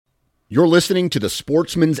You're listening to the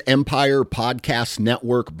Sportsman's Empire Podcast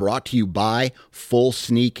Network, brought to you by Full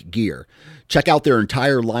Sneak Gear. Check out their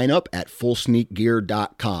entire lineup at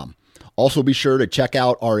fullsneakgear.com. Also be sure to check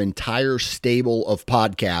out our entire stable of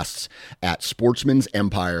podcasts at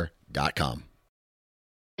sportsmansempire.com.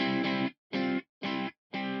 The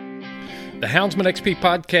Houndsman XP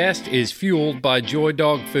podcast is fueled by Joy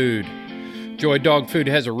Dog Food. Joy Dog Food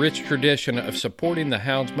has a rich tradition of supporting the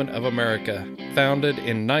Houndsman of America. Founded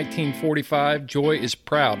in 1945, Joy is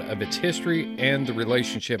proud of its history and the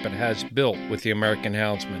relationship it has built with the American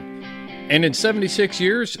Houndsman. And in 76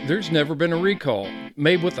 years, there's never been a recall.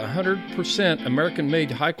 Made with 100%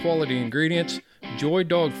 American-made high-quality ingredients, Joy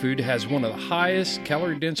Dog Food has one of the highest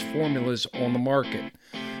calorie-dense formulas on the market.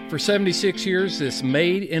 For 76 years, this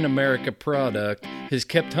made-in-America product has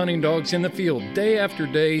kept hunting dogs in the field day after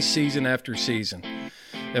day, season after season.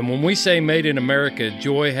 And when we say made in America,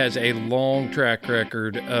 Joy has a long track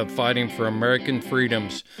record of fighting for American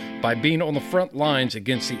freedoms by being on the front lines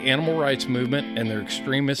against the animal rights movement and their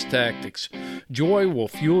extremist tactics. Joy will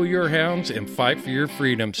fuel your hounds and fight for your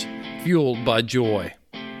freedoms. Fueled by Joy.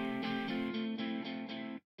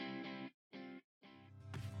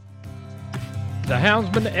 The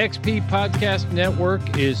Houndsman XP Podcast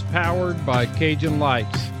Network is powered by Cajun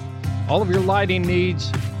Lights. All of your lighting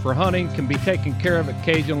needs for hunting can be taken care of at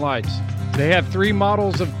Cajun Lights. They have 3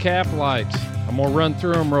 models of cap lights. I'm going to run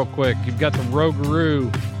through them real quick. You've got the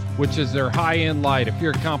Rougarou, which is their high-end light. If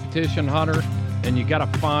you're a competition hunter and you got to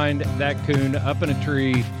find that coon up in a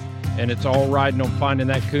tree and it's all riding on finding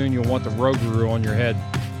that coon, you'll want the Rougarou on your head.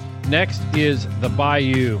 Next is the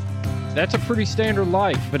Bayou. That's a pretty standard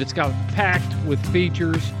light, but it's got packed with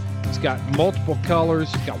features. It's got multiple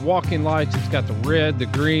colors. It's got walking lights. It's got the red, the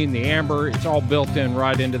green, the amber. It's all built in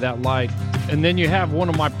right into that light. And then you have one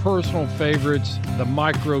of my personal favorites, the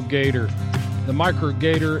Micro Gator. The Micro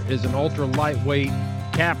Gator is an ultra lightweight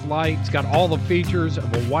cap light. It's got all the features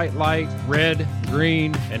of a white light, red,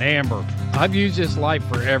 green, and amber. I've used this light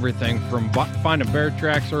for everything from finding bear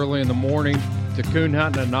tracks early in the morning to coon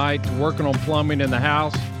hunting at night to working on plumbing in the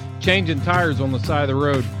house, changing tires on the side of the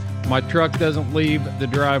road. My truck doesn't leave the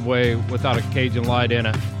driveway without a Cajun light in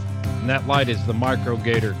it, and that light is the Micro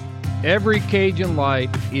Gator. Every Cajun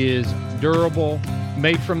light is durable,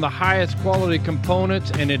 made from the highest quality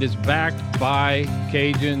components, and it is backed by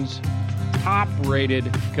Cajun's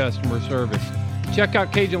top-rated customer service. Check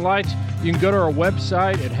out Cajun Lights. You can go to our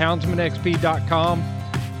website at houndsmanxp.com,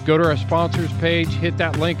 go to our sponsors page, hit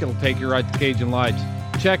that link, it'll take you right to Cajun Lights.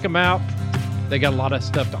 Check them out. They got a lot of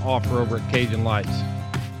stuff to offer over at Cajun Lights.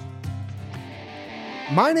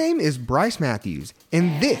 My name is Bryce Matthews,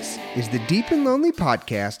 and this is the Deep and Lonely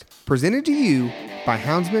Podcast presented to you by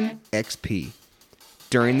Houndsman XP.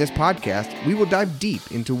 During this podcast, we will dive deep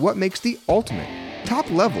into what makes the ultimate,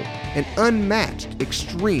 top-level, and unmatched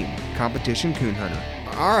extreme competition coon hunter.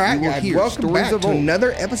 All right, guys, welcome back to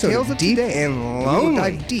another episode of Deep and Lonely.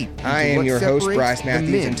 Dive deep. I am your host, Bryce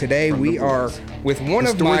Matthews, and today we are with one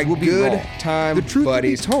of my good time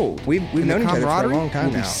buddies. We've known each other for a long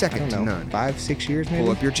time now. Second to none. 5-6 years, maybe.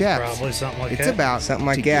 Pull up your chaps. Probably something like that. It's about something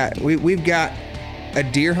like that. We've got a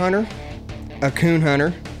deer hunter, a coon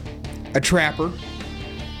hunter, a trapper,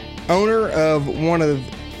 owner of one of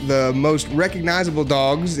the most recognizable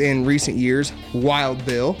dogs in recent years, Wild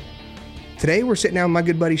Bill. Today, we're sitting down with my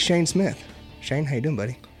good buddy, Shane Smith. Shane, how you doing,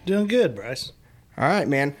 buddy? Doing good, Bryce. All right,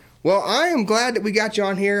 man. Well, I am glad that we got you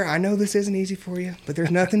on here. I know this isn't easy for you, but there's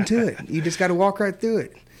nothing to it. You just got to walk right through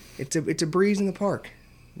it. It's a breeze in the park.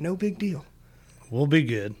 No big deal. We'll be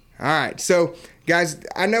good. All right. So, guys,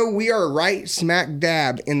 I know we are right smack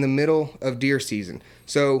dab in the middle of deer season.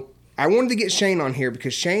 So, I wanted to get Shane on here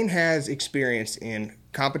because Shane has experience in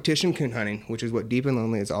competition coon hunting, which is what Deep and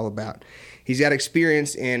Lonely is all about. He's got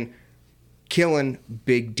experience in killing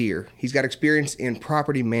big deer. He's got experience in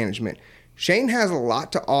property management. Shane has a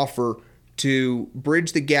lot to offer to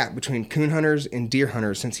bridge the gap between coon hunters and deer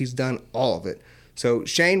hunters since he's done all of it. So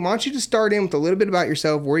Shane, why don't you just start in with a little bit about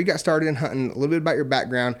yourself, where you got started in hunting, a little bit about your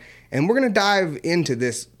background, and we're going to dive into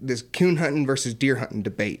this coon hunting versus deer hunting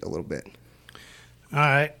debate a little bit. All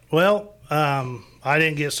right. Well, I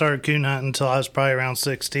didn't get started coon hunting until I was probably around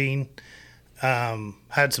 16.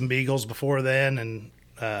 Had some beagles before then, and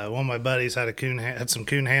one of my buddies had some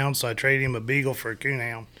coon hounds, so I traded him a beagle for a coon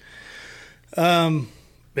hound.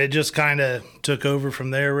 It just kind of took over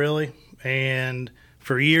from there, really. And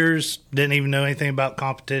for years, didn't even know anything about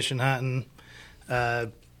competition hunting.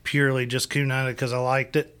 Purely just coon hunted because I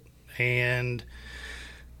liked it. And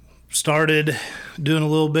started doing a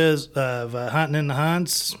little bit of hunting in the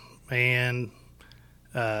hunts. And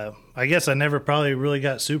I guess I never probably really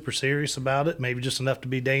got super serious about it, maybe just enough to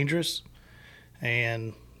be dangerous.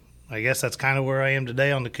 And I guess that's kind of where I am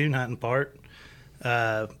today on the coon hunting part.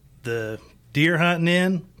 The deer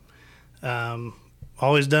hunting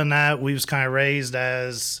always done that. We was kind of raised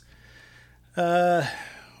as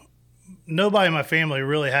nobody in my family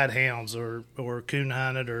really had hounds or coon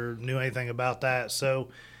hunted or knew anything about that. So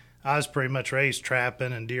I was pretty much raised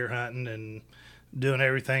trapping and deer hunting and doing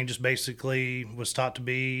everything. Just basically was taught to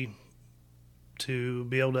be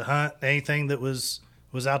able to hunt anything that was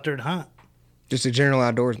out there to hunt. Just a general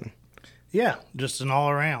outdoorsman. Yeah, just an all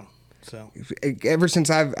around. So ever since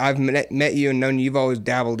I've met you and known you, you've always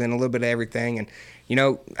dabbled in a little bit of everything. And you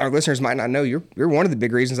know, our listeners might not know you're one of the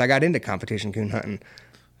big reasons I got into competition coon hunting.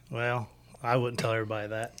 Well, I wouldn't tell everybody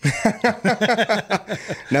that.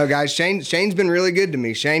 No, guys, Shane's been really good to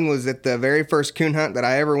me. Shane was at the very first coon hunt that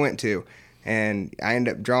I ever went to, and I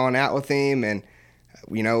ended up drawing out with him, and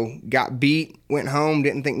you know, got beat, went home,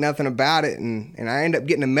 didn't think nothing about it, and I ended up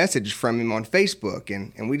getting a message from him on Facebook,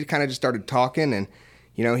 and we kind of just started talking, and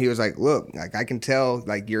you know, he was like, look, like I can tell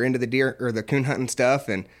like you're into the deer or the coon hunting stuff,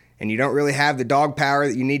 and you don't really have the dog power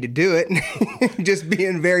that you need to do it. Just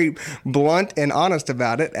being very blunt and honest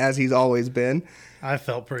about it, as he's always been. I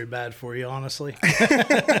felt pretty bad for you, honestly.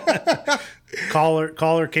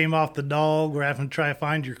 Collar came off the dog. We're having to try to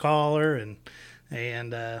find your collar, and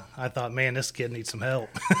I thought, man, this kid needs some help.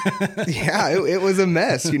 Yeah, it was a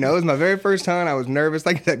mess. You know, it was my very first hunt. I was nervous.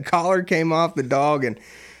 Like the collar came off the dog,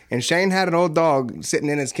 and Shane had an old dog sitting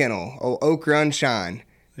in his kennel, old Oak Run Shine,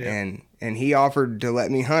 yeah. And he offered to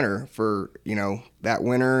let me hunt her for, you know, that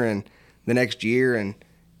winter and the next year, and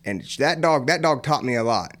that dog taught me a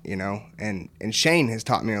lot, you know, and Shane has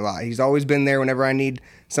taught me a lot. He's always been there whenever I need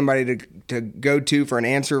somebody to go to for an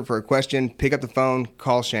answer for a question, pick up the phone,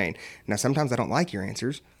 call Shane. Now, sometimes I don't like your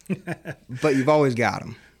answers, but you've always got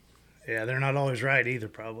them. Yeah, they're not always right either,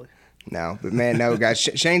 probably. No, but man, no, guys,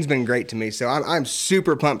 Shane's been great to me, so I'm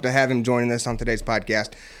super pumped to have him joining us on today's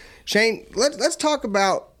podcast. Shane, let's talk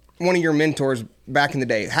about one of your mentors back in the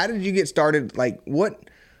day. How did you get started? Like, what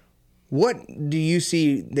do you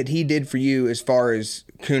see that he did for you as far as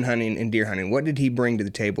coon hunting and deer hunting? What did he bring to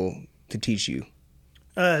the table to teach you?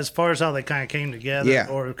 As far as how they kind of came together, yeah,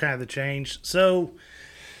 or kind of the change. So,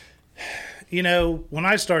 you know, when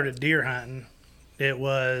I started deer hunting, it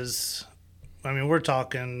was, I mean, we're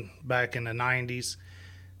talking back in the 90s.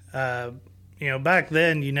 You know, back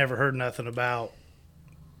then you never heard nothing about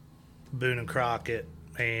Boone and Crockett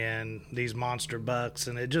and these monster bucks,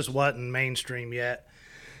 and it just wasn't mainstream yet.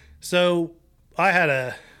 So I had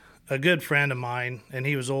a good friend of mine, and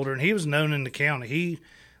he was older, and he was known in the county.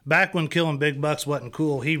 Back when killing big bucks wasn't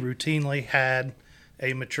cool, he routinely had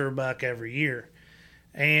a mature buck every year.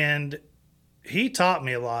 And he taught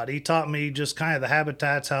me a lot. He taught me just kind of the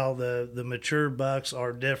habitats, how the mature bucks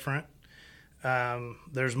are different.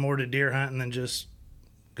 There's more to deer hunting than just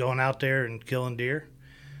going out there and killing deer.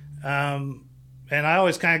 And I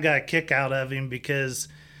always kind of got a kick out of him because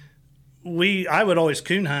I would always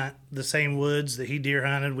coon hunt the same woods that he deer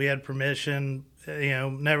hunted. We had permission, you know,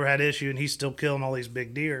 never had issue, and he's still killing all these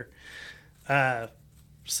big deer.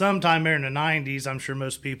 Sometime there in the 90s, I'm sure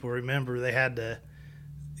most people remember, you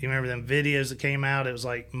remember them videos that came out? It was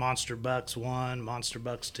like Monster Bucks 1, Monster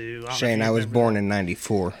Bucks 2. Shane, I was born in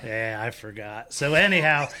 94. Yeah, I forgot. So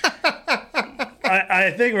anyhow,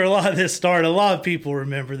 I think where a lot of this started, a lot of people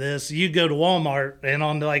remember this. You'd go to Walmart, and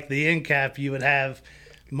on like the end cap, you would have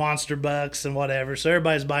monster bucks and whatever. So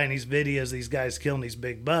everybody's buying these videos, these guys killing these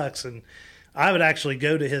big bucks. And I would actually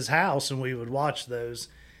go to his house, and we would watch those.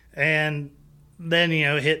 And then, you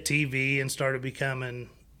know, hit TV and started becoming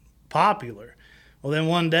popular. Well, then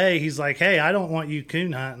one day he's like, hey, I don't want you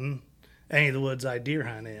coon hunting any of the woods I deer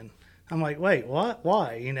hunt in. I'm like, wait, what?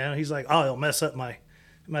 Why? You know, he's like, oh, it'll mess up my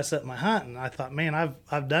hunting. I thought, man,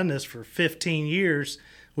 I've done this for 15 years.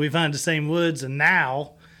 We've hunted the same woods, and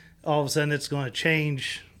now all of a sudden it's going to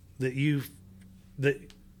change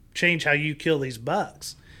change how you kill these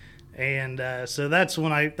bucks. And so that's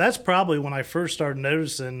probably when I first started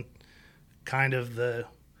noticing kind of the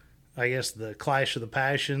clash of the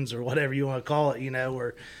passions, or whatever you want to call it, you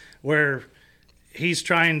know, where he's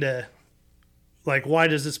trying to, like, why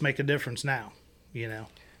does this make a difference now, you know?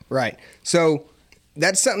 Right. So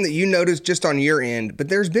that's something that you noticed just on your end, but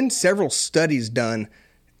there's been several studies done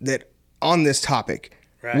that on this topic.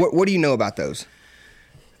 Right. What do you know about those?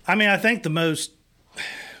 I mean, I think the most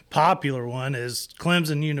popular one is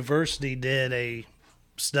Clemson University did a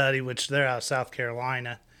study, which they're out of South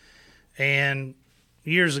Carolina. And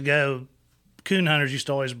years ago, coon hunters used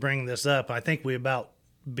to always bring this up. I think we about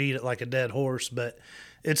beat it like a dead horse, but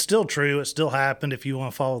it's still true. It still happened if you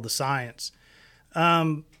want to follow the science.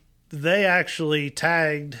 They actually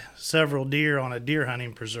tagged several deer on a deer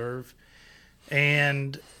hunting preserve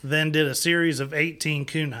and then did a series of 18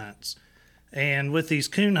 coon hunts. And with these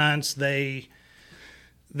coon hunts, they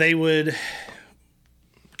would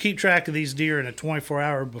keep track of these deer in a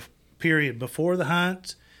 24-hour period before the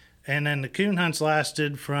hunt. And then the coon hunts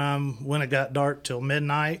lasted from when it got dark till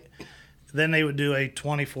midnight. Then they would do a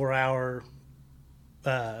 24-hour,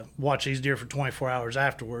 watch these deer for 24 hours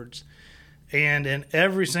afterwards. And in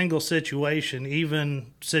every single situation,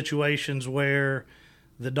 even situations where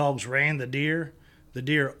the dogs ran the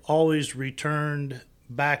deer always returned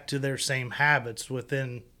back to their same habits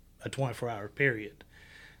within a 24-hour period.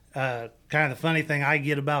 Kind of the funny thing I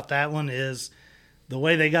get about that one is the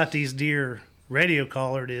way they got these deer radio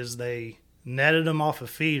collared is they netted them off of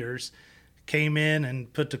feeders, came in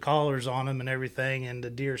and put the collars on them and everything, and the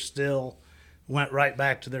deer still went right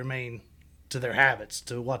back to their habits,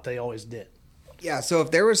 to what they always did. Yeah, so if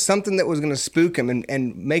there was something that was going to spook them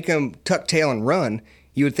and make them tuck tail and run,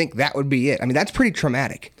 you would think that would be it. I mean, that's pretty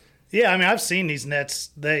traumatic. Yeah, I mean, I've seen these nets.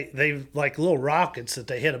 They like little rockets that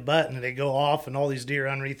they hit a button and they go off, and all these deer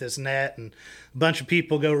underneath this net, and a bunch of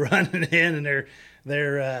people go running in, and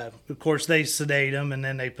they're of course they sedate them, and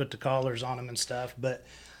then they put the collars on them and stuff. But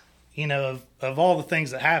you know, of all the things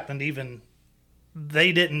that happened, even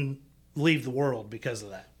they didn't leave the world because of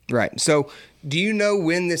that. Right. So do you know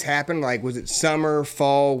when this happened? Like, was it summer,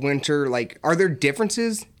 fall, winter? Like, are there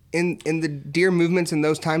differences in the deer movements in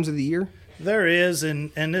those times of the year? There is.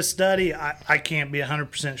 In this study, I can't be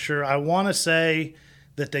 100% sure. I want to say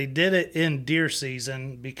that they did it in deer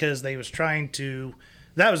season because they was trying to,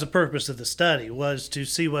 that was the purpose of the study, was to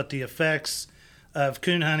see what the effects of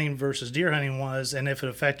coon hunting versus deer hunting was and if it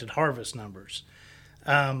affected harvest numbers.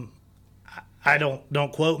 I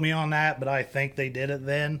don't quote me on that, but I think they did it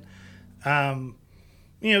then.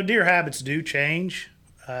 You know, deer habits do change.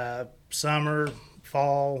 Summer,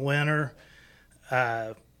 fall, winter.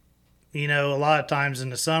 You know, a lot of times in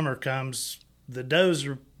the summer comes, the does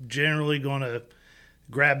are generally going to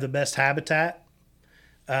grab the best habitat.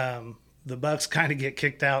 The bucks kind of get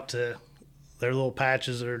kicked out to their little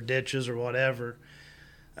patches or ditches or whatever.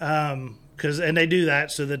 And they do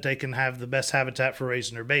that so that they can have the best habitat for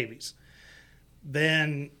raising their babies.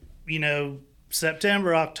 Then, you know,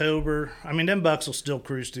 September, October, I mean, them bucks will still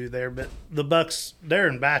cruise through there, but the bucks, they're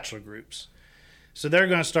in bachelor groups. So they're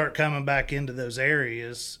going to start coming back into those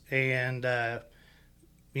areas. And,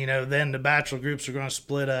 you know, then the bachelor groups are going to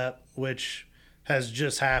split up, which has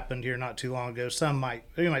just happened here not too long ago.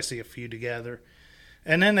 You might see a few together.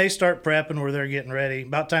 And then they start prepping where they're getting ready.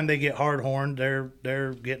 About the time they get hard horned,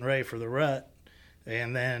 they're getting ready for the rut.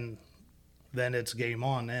 And then it's game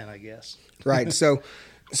on then, I guess. Right. So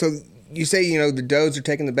you say, you know, the does are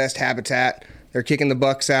taking the best habitat. They're kicking the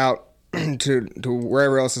bucks out to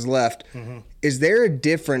wherever else is left. Mm-hmm. Is there a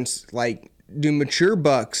difference? Like, do mature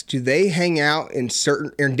bucks, do they hang out in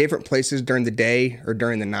different places during the day or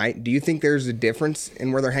during the night? Do you think there's a difference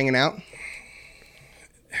in where they're hanging out?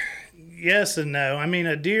 Yes and no. I mean,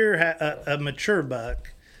 a mature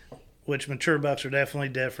buck, which mature bucks are definitely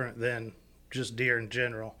different than just deer in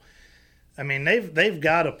general. I mean, they've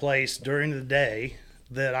got a place during the day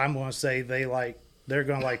that I'm going to say they're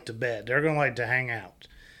going to like to bed. They're going to like to hang out.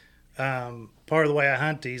 Part of the way I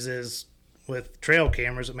hunt these is with trail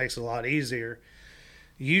cameras. It makes it a lot easier.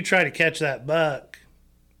 You try to catch that buck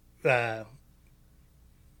in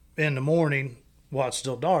the morning while it's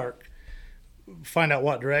still dark, find out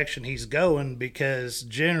what direction he's going, because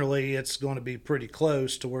generally it's going to be pretty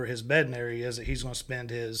close to where his bedding area is that he's going to spend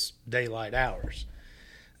his daylight hours.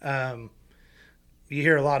 You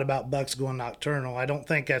hear a lot about bucks going nocturnal. I don't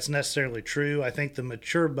think that's necessarily true. I think the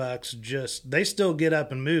mature bucks they still get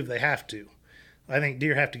up and move. They have to. I think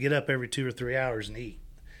deer have to get up every 2 or 3 hours and eat.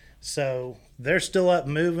 So they're still up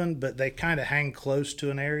moving, but they kind of hang close to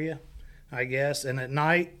an area, I guess. And at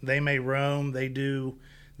night they may roam. They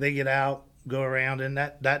get out, go around, and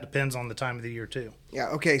that depends on the time of the year too. Yeah.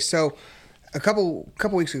 Okay. So a couple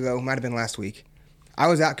weeks ago, might have been last week, I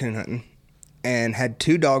was out coon hunting and had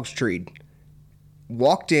 2 dogs treed.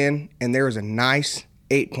 Walked in, and there was a nice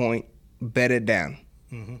 8-point bedded down.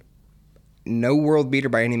 Mm-hmm. No world beater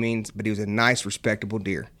by any means, but he was a nice, respectable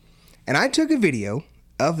deer. And I took a video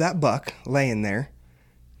of that buck laying there,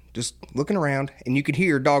 just looking around, and you could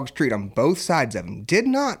hear dogs treat on both sides of him. Did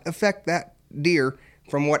not affect that deer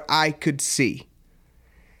from what I could see.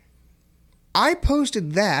 I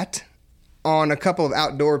posted that on a couple of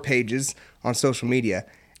outdoor pages on social media,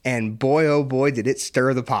 and boy, oh boy, did it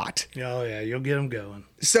stir the pot. Oh, yeah, you'll get them going.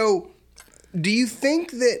 So, do you think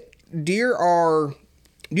that deer are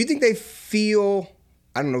Do you think they feel,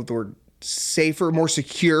 I don't know the word, safer, more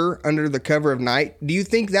secure under the cover of night? Do you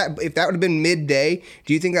think that if that would have been midday,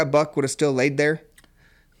 do you think that buck would have still laid there?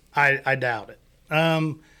 I doubt it.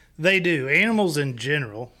 They do. Animals in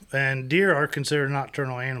general, and deer are considered a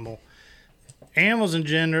nocturnal animal. Animals in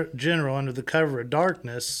general, under the cover of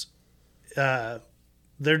darkness,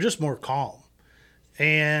 they're just more calm.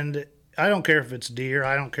 And I don't care if it's deer,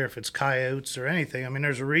 I don't care if it's coyotes or anything. I mean,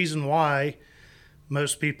 there's a reason why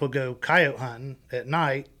most people go coyote hunting at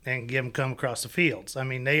night and get them come across the fields. I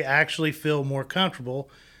mean, they actually feel more comfortable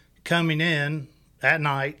coming in at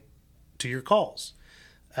night to your calls.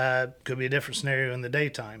 Could be a different scenario in the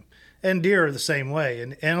daytime. And deer are the same way.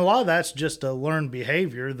 And a lot of that's just a learned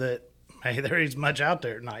behavior that, hey, there ain't much out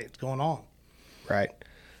there at night. It's going on. Right.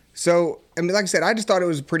 So, I mean, like I said, I just thought it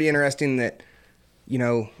was pretty interesting that, you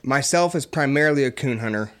know, myself as primarily a coon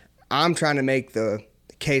hunter, I'm trying to make the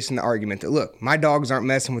case and the argument that, look, my dogs aren't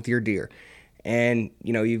messing with your deer. And,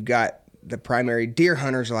 you know, you've got the primary deer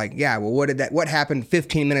hunters like, yeah, well, what happened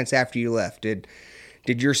 15 minutes after you left? Did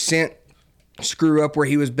your scent screw up where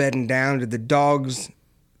he was bedding down? Did the dogs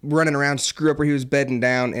running around screw up where he was bedding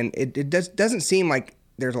down? And it doesn't seem like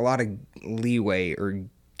there's a lot of leeway or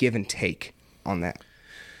give and take on that.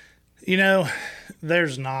 You know,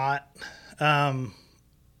 there's not. A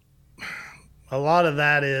lot of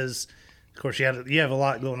that is, of course, you have a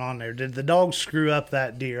lot going on there. Did the dog screw up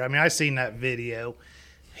that deer? I mean, I seen that video.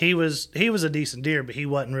 He was a decent deer, but he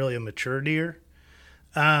wasn't really a mature deer.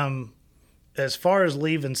 As far as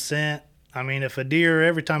leaving scent, I mean, if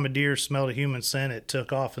every time a deer smelled a human scent, it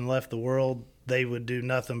took off and left the world, they would do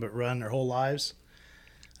nothing but run their whole lives.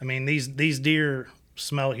 I mean, these deer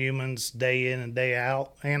smell humans day in and day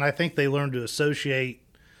out, and I think they learn to associate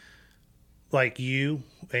like you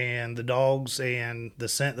and the dogs and the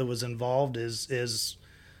scent that was involved is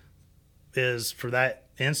for that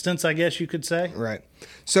instance, I guess you could say. Right.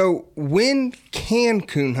 So when can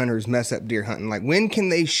coon hunters mess up deer hunting? Like, when can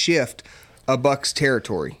they shift a buck's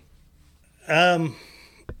territory? All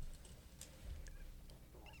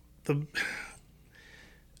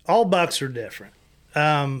bucks are different.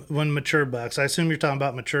 When mature bucks, I assume you're talking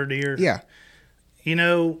about mature deer. Yeah. You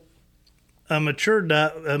know, a mature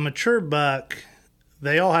buck,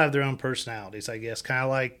 they all have their own personalities, I guess, kind of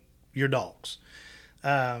like your dogs.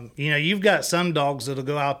 You know, you've got some dogs that'll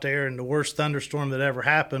go out there and the worst thunderstorm that ever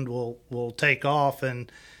happened will take off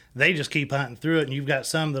and they just keep hunting through it. And you've got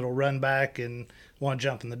some that'll run back and want to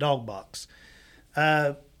jump in the dog box.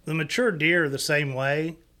 The mature deer are the same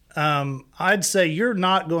way. I'd say you're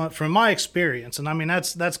not going, from my experience, and I mean,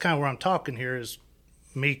 that's kind of where I'm talking here is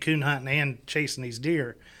me coon hunting and chasing these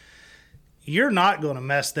deer. You're not going to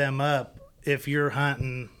mess them up if you're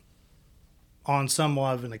hunting on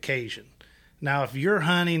somewhat of an occasion. Now, if you're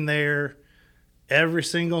hunting there every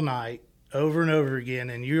single night, over and over again,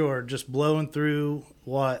 and you are just blowing through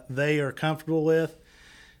what they are comfortable with,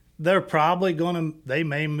 they're probably they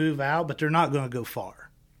may move out, but they're not going to go far.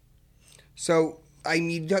 So, I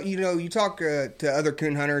mean, you talk to other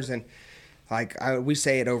coon hunters, and we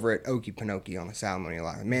say it over at Okefenokee on the Salamone a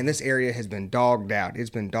lot. Man, this area has been dogged out.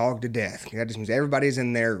 It's been dogged to death. That just means everybody's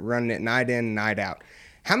in there running it night in, night out.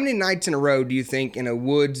 How many nights in a row do you think in a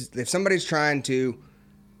woods, if somebody's trying to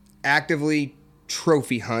actively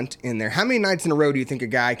trophy hunt in there, how many nights in a row do you think a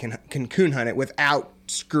guy can coon hunt it without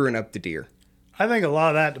screwing up the deer? I think a lot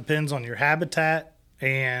of that depends on your habitat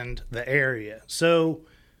and the area. So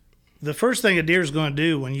the first thing a deer is going to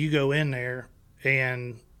do when you go in there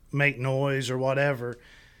and make noise or whatever,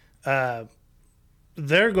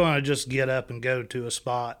 they're going to just get up and go to a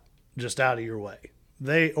spot just out of your way.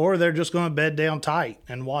 They're just going to bed down tight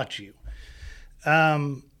and watch you.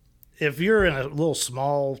 If you're in a little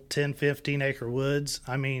small 10, 15 acre woods,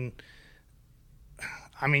 I mean,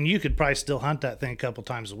 you could probably still hunt that thing a couple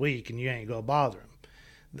times a week and you ain't going to bother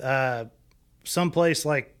them. Someplace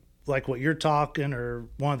like what you're talking, or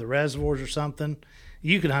one of the reservoirs or something,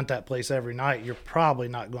 you could hunt that place every night. You're probably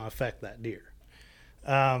not going to affect that deer.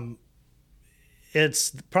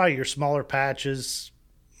 It's probably your smaller patches,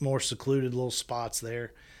 more secluded little spots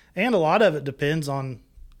there. And a lot of it depends on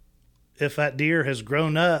if that deer has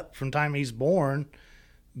grown up from the time he's born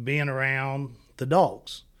being around the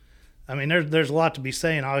dogs. I mean, there's a lot to be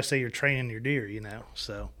saying. I always say you're training your deer,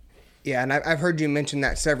 so. Yeah, and I've heard you mention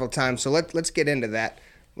that several times, so let's get into that.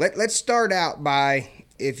 Let's start out by,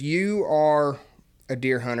 if you are a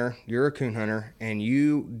deer hunter, you're a coon hunter, and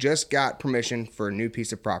you just got permission for a new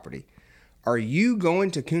piece of property, are you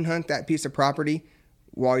going to coon hunt that piece of property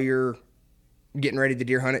while you're getting ready to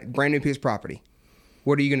deer hunt it? Brand new piece of property.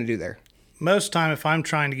 What are you going to do there? Most time, if I'm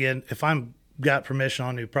got permission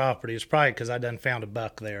on new property, it's probably because I done found a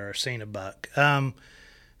buck there or seen a buck.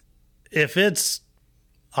 If it's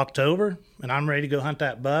October and I'm ready to go hunt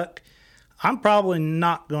that buck, I'm probably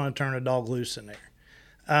not going to turn a dog loose in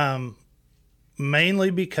there.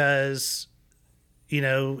 Mainly because,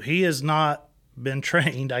 he has not been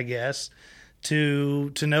trained, I guess,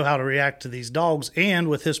 to know how to react to these dogs. And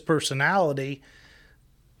with his personality,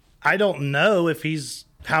 I don't know if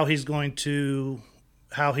how he's going to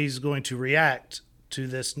react to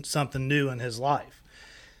this something new in his life.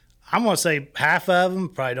 I'm going to say half of them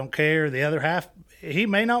probably don't care. The other half, he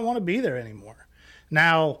may not want to be there anymore.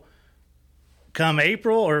 Now, come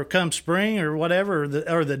April or come spring or whatever,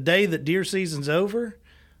 or the day that deer season's over,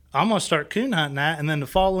 I'm going to start coon hunting that. And then the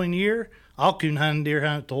following year, I'll coon hunt and deer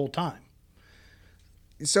hunt the whole time.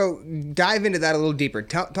 So dive into that a little deeper.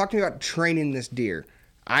 Talk to me about training this deer.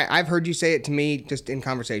 I've heard you say it to me just in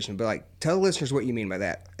conversation, but tell the listeners what you mean by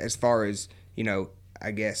that as far as,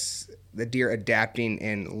 I guess the deer adapting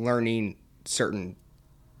and learning certain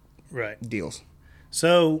deals.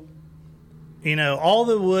 So, all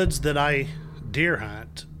the woods that I deer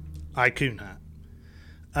hunt, I coon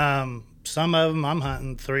hunt. Some of them I'm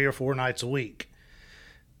hunting 3 or 4 nights a week.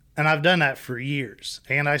 And I've done that for years.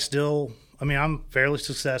 And I'm fairly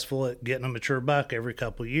successful at getting a mature buck every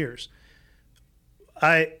couple of years.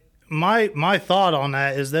 My thought on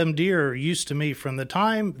that is them deer are used to me from the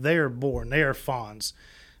time they are born. They are fawns.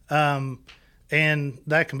 And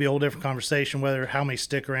that can be a whole different conversation, whether how many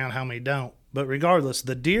stick around, how many don't. But regardless,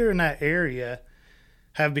 the deer in that area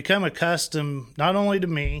have become accustomed not only to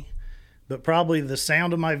me, but probably the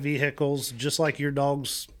sound of my vehicles, just like your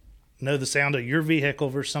dogs know the sound of your vehicle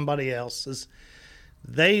versus somebody else's.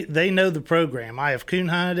 They know the program. I have coon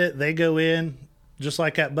hunted it. They go in, just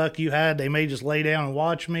like that buck you had. They may just lay down and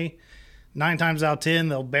watch me. 9 times out of 10,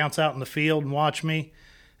 they'll bounce out in the field and watch me.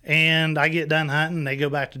 And I get done hunting, and they go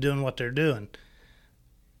back to doing what they're doing.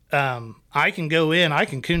 I can go in, I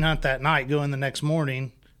can coon hunt that night, go in the next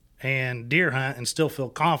morning, and deer hunt and still feel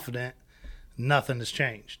confident nothing has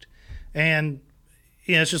changed. And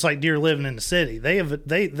it's just like deer living in the city. They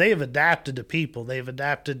have adapted to people. They've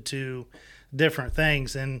adapted to different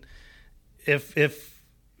things. And if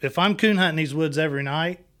I'm coon hunting these woods every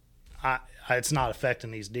night, it's not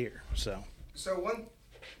affecting these deer. So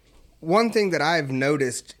one thing that I've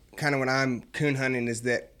noticed kind of when I'm coon hunting is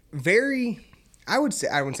that I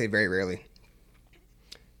wouldn't say very rarely,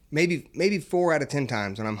 maybe 4 out of 10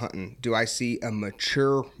 times when I'm hunting do I see a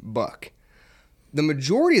mature buck. The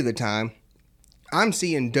majority of the time, I'm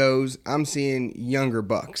seeing does, I'm seeing younger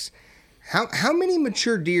bucks. How many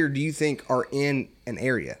mature deer do you think are in an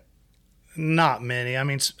area? Not many. I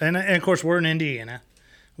mean, and of course we're in Indiana,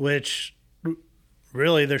 which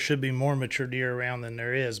really there should be more mature deer around than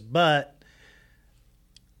there is. But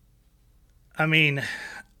I mean,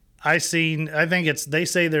 they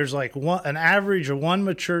say there's like an average of 1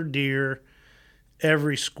 mature deer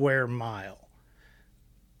every square mile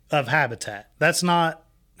of habitat. That's not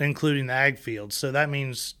including the ag fields. So that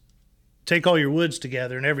means take all your woods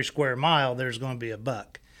together, and every square mile there's going to be a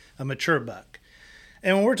buck, a mature buck.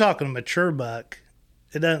 And when we're talking a mature buck,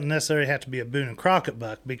 it doesn't necessarily have to be a Boone and Crockett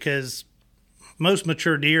buck, because most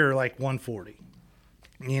mature deer are like 140,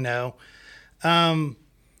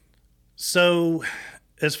 So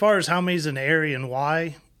as far as how many's in the area and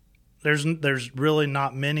why, there's really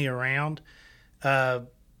not many around. A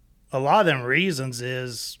lot of them reasons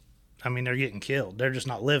is, they're getting killed. They're just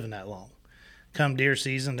not living that long. Come deer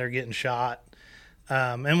season, they're getting shot.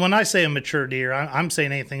 And when I say a mature deer, I'm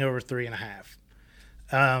saying anything over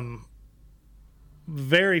 3.5.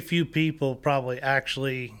 Very few people probably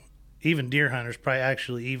actually, even deer hunters, probably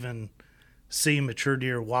actually even see mature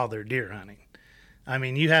deer while they're deer hunting. I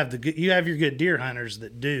mean, you have your good deer hunters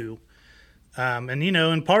that do.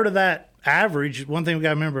 And part of that average, one thing we got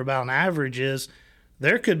to remember about an average is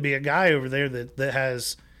there could be a guy over there that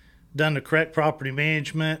has done the correct property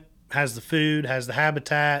management, has the food, has the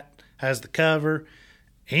habitat, has the cover.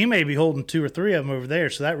 He may be holding 2 or 3 of them over there,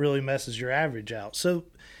 so that really messes your average out. So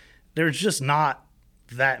there's just not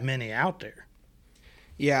that many out there.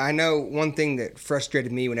 Yeah, I know one thing that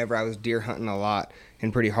frustrated me whenever I was deer hunting a lot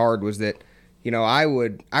and pretty hard was that,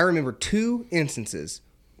 I remember 2 instances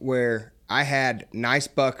where I had nice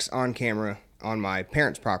bucks on camera on my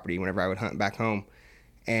parents' property whenever I would hunt back home,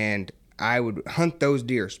 and I would hunt those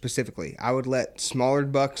deer specifically. I would let smaller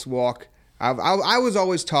bucks walk. I was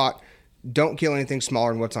always taught, don't kill anything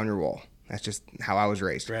smaller than what's on your wall. That's just how I was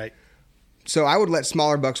raised. Right. So I would let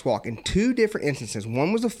smaller bucks walk. In 2 different instances,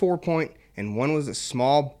 one was a 4-point and one was a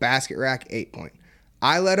small basket rack 8-point.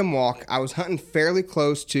 I let them walk. I was hunting fairly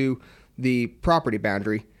close to the property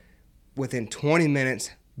boundary. within 20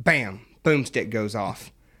 minutes, bam, boomstick goes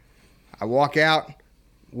off. I walk out.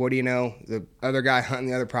 What do you know? The other guy hunting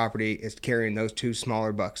the other property is carrying those 2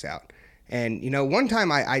 smaller bucks out. And, one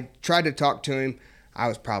time I tried to talk to him. I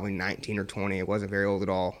was probably 19 or 20. I wasn't very old at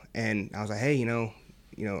all. And I was like, hey,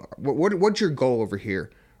 what's your goal over here?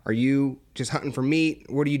 Are you just hunting for meat?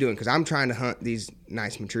 What are you doing? Because I'm trying to hunt these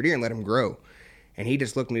nice mature deer and let them grow. And he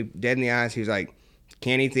just looked me dead in the eyes. He was like,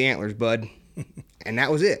 can't eat the antlers, bud. And that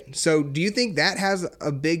was it. So do you think that has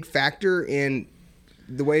a big factor in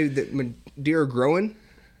the way that deer are growing?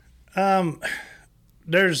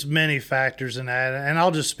 There's many factors in that, and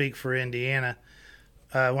I'll just speak for Indiana.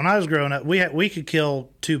 When I was growing up, we could kill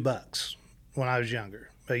 2 bucks when I was younger,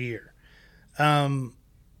 a year.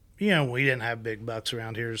 We didn't have big bucks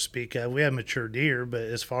around here to speak of. We had mature deer, but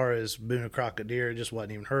as far as Boone and Crockett deer, it just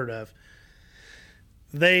wasn't even heard of.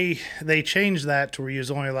 They changed that to where you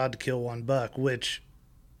was only allowed to kill 1 buck, which,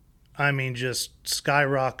 just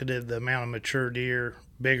skyrocketed the amount of mature deer,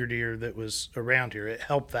 bigger deer that was around here. It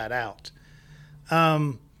helped that out.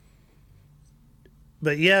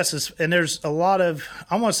 But yes, and there's I want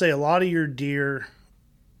to say a lot of your deer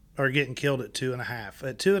are getting killed at 2.5.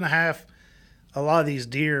 At 2.5, a lot of these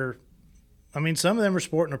deer, some of them are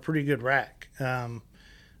sporting a pretty good rack. Probably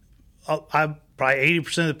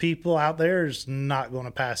 80% of the people out there is not going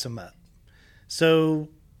to pass them up. So,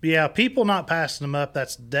 yeah, people not passing them up,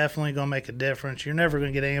 that's definitely going to make a difference. You're never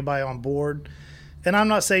going to get anybody on board. And I'm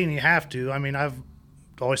not saying you have to. I've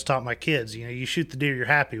always taught my kids, you shoot the deer you're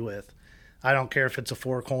happy with. I don't care if it's a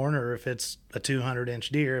 4-corn or if it's a 200-inch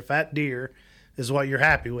deer. If that deer is what you're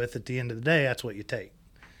happy with at the end of the day, that's what you take.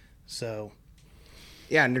 So,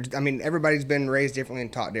 yeah, and everybody's been raised differently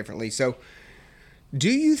and taught differently. So, do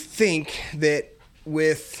you think that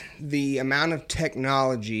with the amount of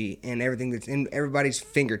technology and everything that's in everybody's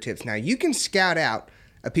fingertips now, you can scout out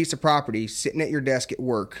a piece of property sitting at your desk at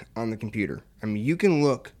work on the computer? You can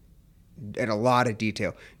look at a lot of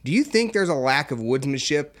detail. Do you think there's a lack of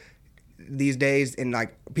woodsmanship these days and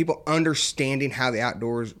people understanding how the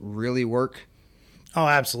outdoors really work? Oh,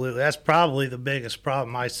 absolutely. That's probably the biggest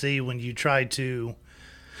problem I see when you try to,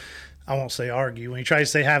 I won't say argue, when you try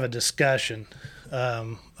to have a discussion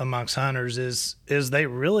amongst hunters is they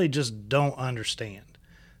really just don't understand.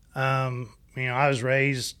 I was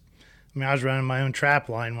raised, I was running my own trap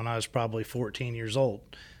line when I was probably 14 years old.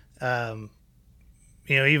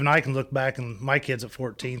 Even I can look back and my kids at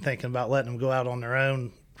 14 thinking about letting them go out on their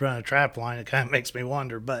own, run a trap line. It kind of makes me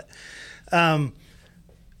wonder. But, I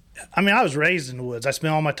was raised in the woods. I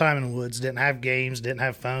spent all my time in the woods, didn't have games, didn't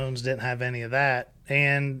have phones, didn't have any of that.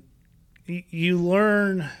 And you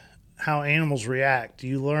learn how animals react.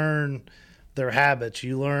 You learn their habits.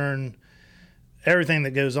 You learn everything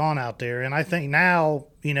that goes on out there. And I think now,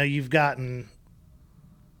 you've gotten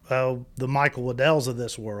the Michael Waddells of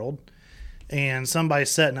this world, and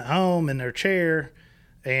somebody's sitting at home in their chair,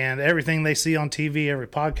 and everything they see on TV, every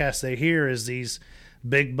podcast they hear is these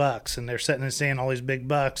big bucks, and they're sitting and saying all these big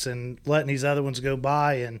bucks and letting these other ones go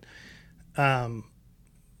by. And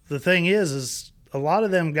the thing is a lot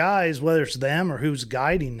of them guys, whether it's them or who's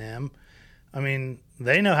guiding them,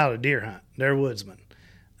 they know how to deer hunt. They're woodsmen.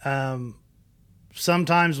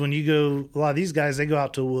 Sometimes when you go, a lot of these guys, they go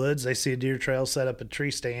out to the woods, they see a deer trail, set up a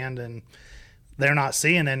tree stand, and they're not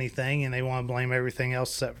seeing anything, and they want to blame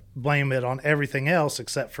it on everything else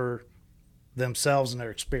except for themselves and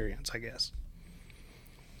their experience, I guess.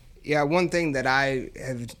 Yeah, one thing that I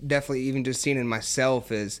have definitely even just seen in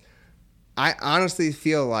myself is I honestly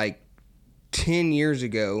feel like 10 years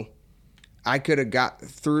ago, I could have got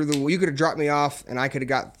through you could have dropped me off, and I could have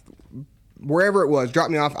got wherever it was,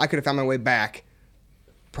 dropped me off, I could have found my way back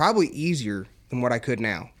probably easier than what I could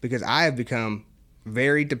now, because I have become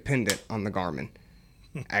very dependent on the Garmin.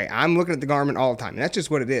 I'm looking at the Garmin all the time, and that's just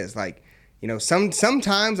what it is.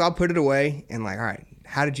 Sometimes I'll put it away and all right,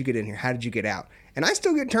 how did you get in here? How did you get out? And I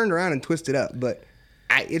still get turned around and twisted up, but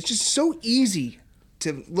it's just so easy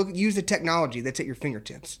to use the technology that's at your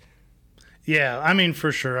fingertips. Yeah,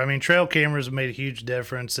 for sure. Trail cameras have made a huge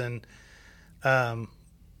difference, and I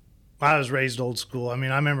was raised old school. I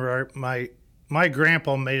remember my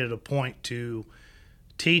grandpa made it a point to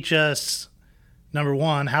teach us, number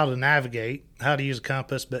one, how to navigate, how to use a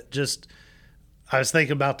compass, but I was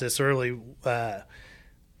thinking about this early.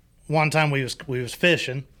 One time we was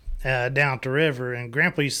fishing down at the river, and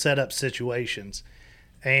Grandpa used to set up situations,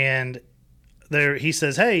 and he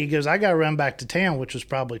says, hey, I got to run back to town, which was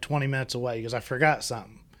probably 20 minutes away. He goes, I forgot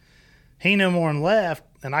something. He no more than left,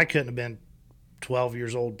 and I couldn't have been 12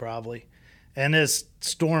 years old probably. And this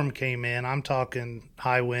storm came in. I'm talking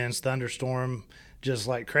high winds, thunderstorm, just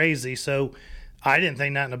like crazy. So I didn't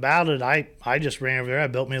think nothing about it. I just ran over there. I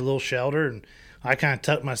built me a little shelter, and I kind of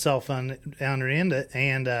tucked myself under in it.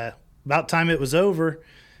 And about time it was over,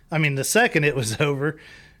 the second it was over,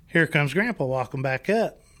 here comes Grandpa walking back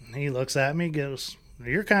up. He looks at me, goes,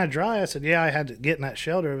 "You're kind of dry." I said, "Yeah, I had to get in that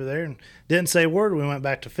shelter over there," and didn't say a word. We went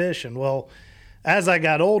back to fishing. Well, as I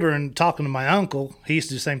got older and talking to my uncle, he used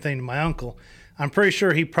to do the same thing to my uncle. I'm pretty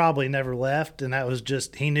sure he probably never left, and that was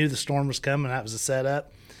just, he knew the storm was coming. That was a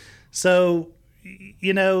setup. So,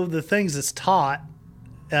 the things that's taught,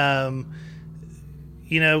 but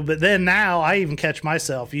then now I even catch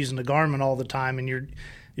myself using the Garmin all the time, and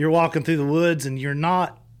you're walking through the woods and you're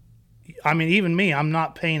not, even me, I'm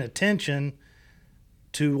not paying attention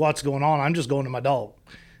to what's going on. I'm just going to my dog.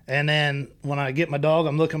 And then when I get my dog,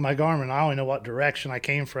 I'm looking at my Garmin. I only know what direction I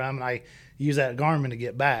came from, and I use that Garmin to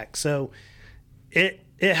get back. So it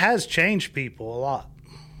has changed people a lot.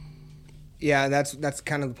 Yeah, that's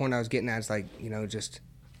kind of the point I was getting at. It's like, just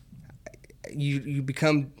you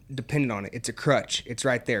become dependent on it. It's a crutch. It's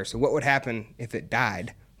right there. So what would happen if it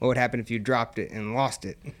died? What would happen if you dropped it and lost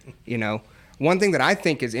it? One thing that I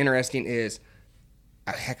think is interesting is,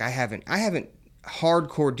 heck, I haven't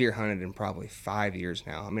hardcore deer hunted in probably 5 years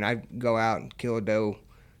now. I go out and kill a doe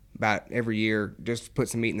about every year, just put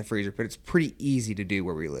some meat in the freezer, but it's pretty easy to do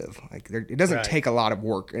where we live. It doesn't take a lot of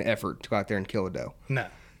work and effort to go out there and kill a doe. No.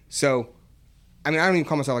 So, I don't even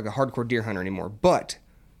call myself like a hardcore deer hunter anymore, but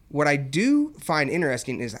what I do find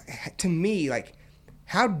interesting is, to me, like,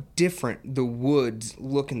 how different the woods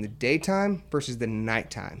look in the daytime versus the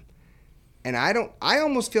nighttime. And I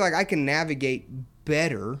almost feel like I can navigate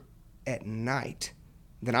better at night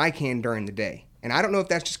than I can during the day. And I don't know if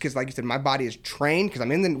that's just because, like you said, my body is trained, because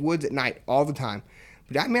I'm in the woods at night all the time.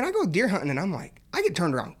 But I go deer hunting and I'm like, I get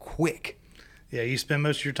turned around quick. Yeah, you spend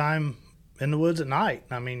most of your time in the woods at night.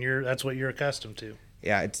 That's what you're accustomed to.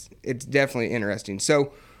 Yeah, it's definitely interesting.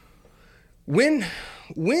 So when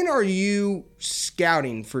are you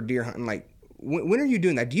scouting for deer hunting? Like, when are you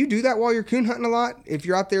doing that? Do you do that while you're coon hunting a lot? If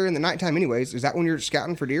you're out there in the nighttime anyways, is that when you're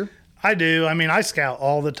scouting for deer? I do. I scout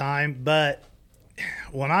all the time, but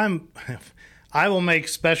when I will make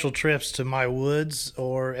special trips to my woods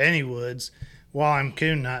or any woods while I'm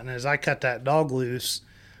coon hunting. As I cut that dog loose,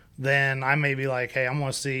 then I may be like, hey, I'm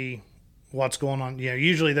going to see what's going on.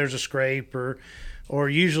 Usually there's a scrape or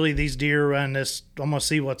usually these deer run this. I'm going to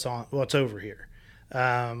see what's over here.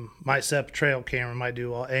 Might set up a trail camera, might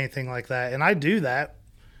do anything like that. And I do that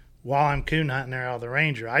while I'm coon hunting there out of the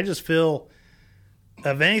Ranger. I just feel,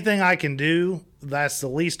 of anything I can do, that's the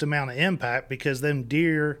least amount of impact, because them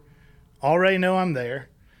deer already know I'm there.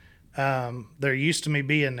 They're used to me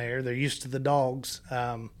being there. They're used to the dogs.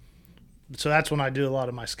 So that's when I do a lot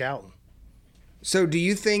of my scouting. So do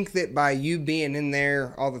you think that by you being in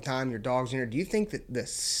there all the time, your dog's in there, do you think that the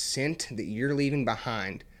scent that you're leaving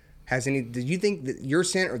behind do you think that your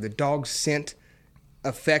scent or the dog's scent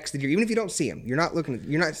affects the deer? Even if you don't see them, you're not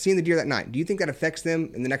seeing the deer that night. Do you think that affects them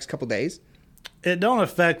in the next couple days? It don't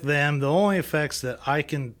affect them. The only effects that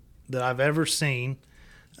I've ever seen,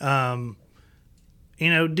 deer,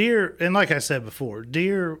 and like I said before,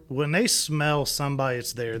 deer, when they smell somebody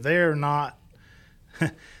that's there, they're not,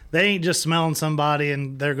 they ain't just smelling somebody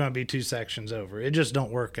and they're going to be 2 sections over. It just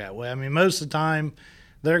don't work that way. Most of the time,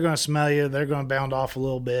 they're going to smell you, they're going to bound off a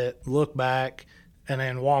little bit, look back, and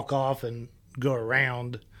then walk off and go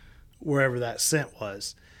around wherever that scent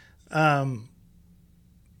was. The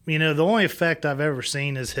only effect I've ever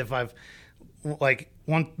seen is if I've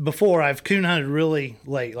coon hunted really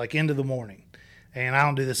late, like into the morning, and I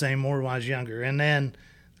don't do this anymore when I was younger. And then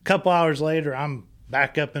a couple hours later, I'm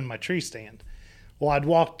back up in my tree stand. Well, I'd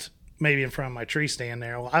walked maybe in front of my tree stand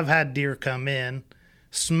there. Well, I've had deer come in,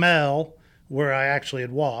 smell where I actually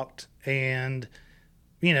had walked, and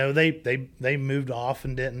they moved off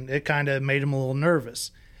and didn't. It kind of made them a little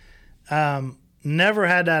nervous. Never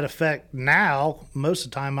had that effect. Now, most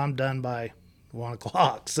of the time, I'm done by 1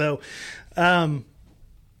 o'clock. So,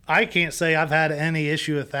 I can't say I've had any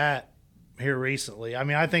issue with that here recently.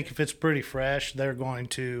 I think if it's pretty fresh, they're going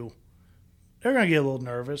to get a little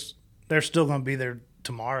nervous. They're still going to be there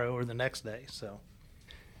tomorrow or the next day. So,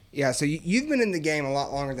 yeah. So you've been in the game a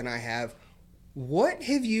lot longer than I have. What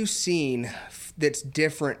have you seen that's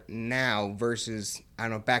different now versus, I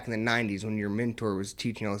don't know, back in the 90s when your mentor was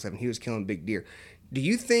teaching all this stuff and he was killing big deer? Do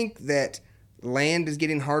you think that land is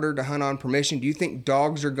getting harder to hunt on permission? Do you think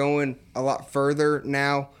dogs are going a lot further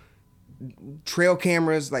now? Trail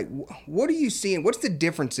cameras, like, what are you seeing? What's the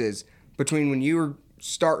differences between when you were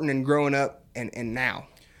starting and growing up and now?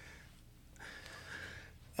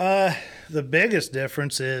 The biggest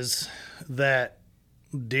difference is that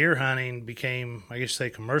deer hunting became, I guess, say,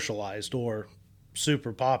 commercialized, or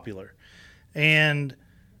super popular. And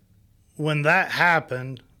when that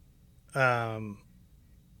happened, deer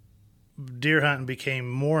hunting became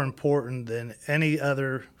more important than any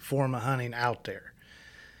other form of hunting out there.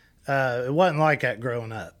 It wasn't like that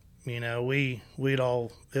growing up. It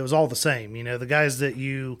was all the same. The guys that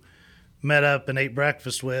you met up and ate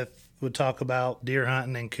breakfast with would talk about deer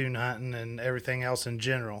hunting and coon hunting and everything else in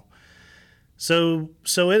general. So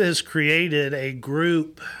it has created a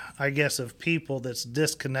group, I guess, of people that's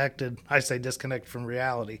disconnected. I say disconnected from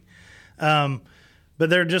reality. But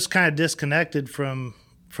they're just kind of disconnected from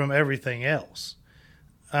everything else.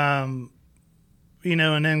 And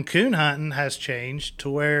then coon hunting has changed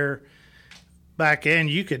to where back then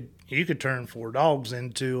you could turn 4 dogs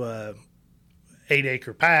into a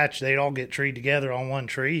 8-acre patch. They'd all get treed together on one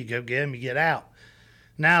tree. You go get them, you get out.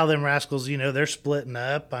 Now them rascals, they're splitting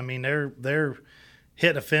up. I mean, they're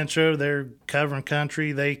hitting a fence row. They're covering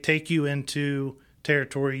country. They take you into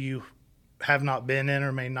territory you have not been in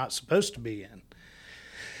or may not supposed to be in.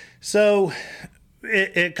 So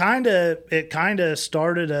it kind of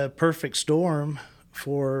started a perfect storm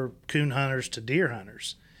for coon hunters to deer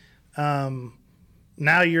hunters.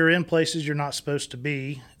 Now you're in places you're not supposed to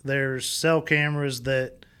be. There's cell cameras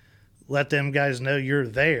that let them guys know you're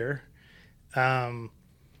there.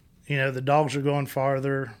 The dogs are going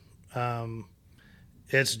farther.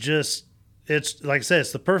 It's like I said,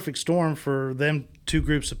 it's the perfect storm for them two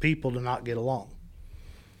groups of people to not get along.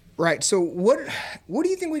 Right. So what do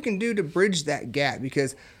you think we can do to bridge that gap?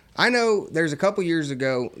 Because I know there's a couple years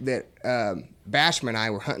ago that Basham and I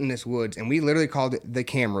were hunting this woods, and we literally called it the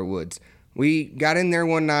camera woods. We got in there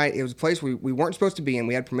one night. It was a place we weren't supposed to be in.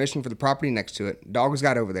 We had permission for the property next to it. Dogs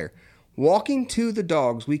got over there. Walking to the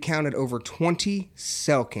dogs, we counted over 20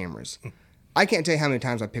 cell cameras. I can't tell you how many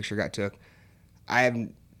times my picture got took. I have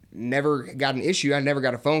never got an issue. I never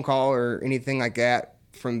got a phone call or anything like that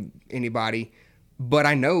from anybody. But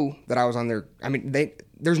I know that I was on there. I mean,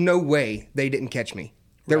 there's no way they didn't catch me.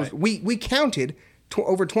 Right. We counted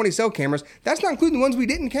over 20 cell cameras. That's not including the ones we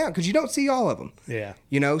didn't count because you don't see all of them. Yeah.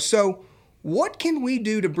 So what can we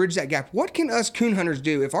do to bridge that gap? What can us coon hunters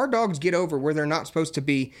do if our dogs get over where they're not supposed to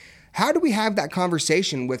be? How do we have that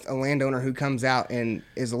conversation with a landowner who comes out and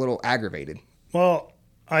is a little aggravated? Well,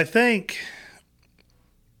 I think,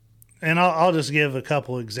 and I'll just give a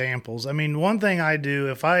couple examples. I mean, one thing I do,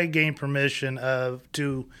 if I gain permission and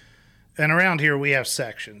around here we have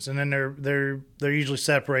sections, and then they're usually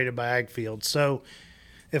separated by ag fields. So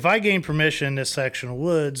if I gain permission in this section of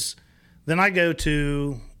woods, then I go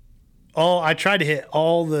to I try to hit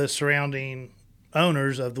all the surrounding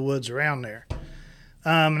owners of the woods around there.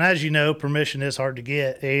 And as you know, permission is hard to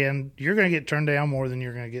get, and you're going to get turned down more than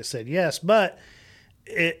you're going to get said yes. But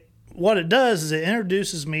what it does is it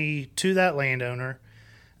introduces me to that landowner.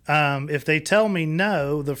 If they tell me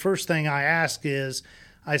no, the first thing I ask is,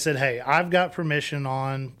 I said, hey, I've got permission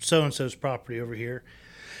on so-and-so's property over here.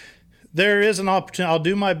 There is an opportunity. I'll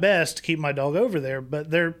do my best to keep my dog over there, but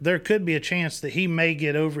there could be a chance that he may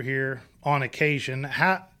get over here on occasion.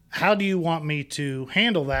 How do you want me to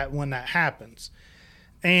handle that when that happens?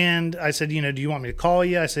 And I said, do you want me to call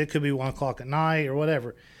you? I said, it could be 1 o'clock at night or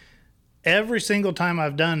whatever. Every single time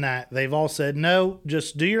I've done that, they've all said, no,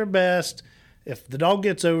 just do your best. If the dog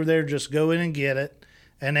gets over there, just go in and get it.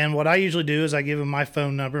 And then what I usually do is I give them my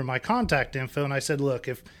phone number and my contact info. And I said, look,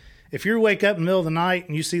 if you wake up in the middle of the night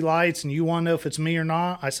and you see lights and you want to know if it's me or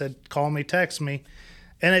not, I said, call me, text me.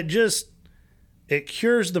 And it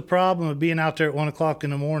cures the problem of being out there at 1 o'clock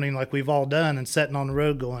in the morning like we've all done and sitting on the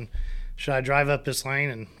road going, should I drive up this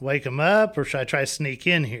lane and wake them up, or should I try to sneak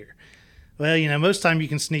in here? Well, most of the time you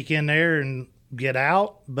can sneak in there and get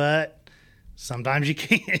out, but sometimes you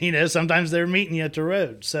can't. Sometimes they're meeting you at the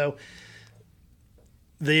road. So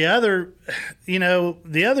the other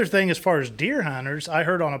thing as far as deer hunters, I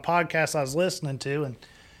heard on a podcast I was listening to,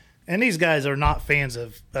 and these guys are not fans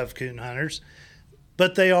of coon hunters,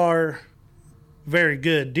 but they are very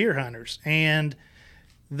good deer hunters, and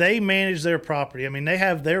they manage their property. I mean, they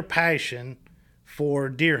have their passion for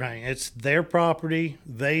deer hunting. It's their property.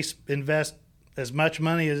 They invest as much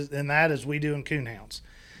money in that as we do in coonhounds.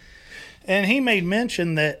 And he made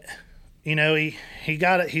mention that, he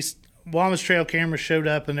got it. Wama's trail camera showed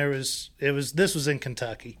up, and this was in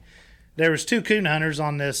Kentucky. There was 2 coon hunters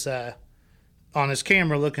on his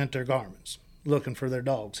camera looking at their garments, looking for their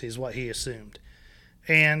dogs, is what he assumed.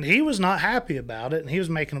 And he was not happy about it, and he was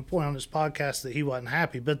making a point on his podcast that he wasn't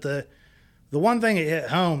happy. But the one thing that hit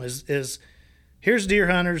home is here's deer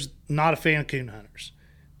hunters, not a fan of coon hunters.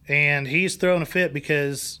 And he's throwing a fit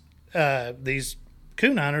because these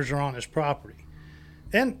coon hunters are on his property.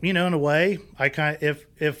 And, in a way,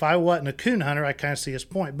 if I wasn't a coon hunter, I kind of see his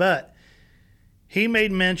point. But he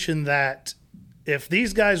made mention that if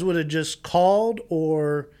these guys would have just called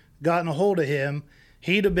or gotten a hold of him,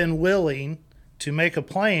 he'd have been willing to make a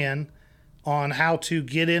plan on how to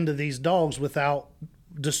get into these dogs without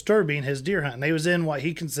disturbing his deer hunting. They was in what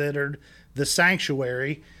he considered the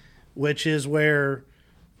sanctuary, which is where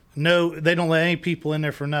they don't let any people in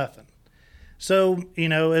there for nothing. So,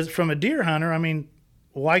 as from a deer hunter, I mean,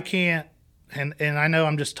 why can't, and I know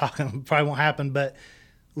I'm just talking, probably won't happen, but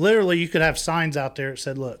literally you could have signs out there that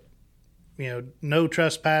said, look, no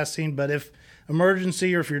trespassing, but if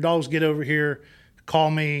emergency or if your dogs get over here,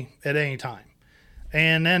 call me at any time.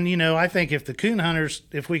 And then, I think if the coon hunters,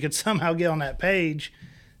 if we could somehow get on that page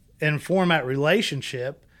and form that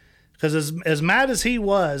relationship, because as mad as he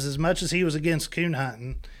was, as much as he was against coon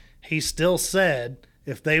hunting, he still said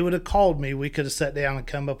if they would have called me, we could have sat down and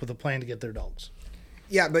come up with a plan to get their dogs.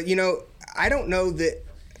 Yeah, but I don't know that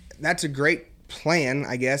that's a great plan,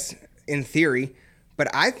 I guess, in theory, but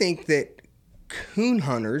I think that coon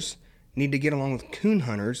hunters need to get along with coon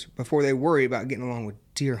hunters before they worry about getting along with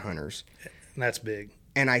deer hunters. And that's big.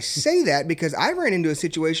 And I say that because I ran into a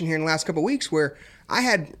situation here in the last couple of weeks where I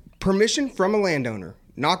had permission from a landowner,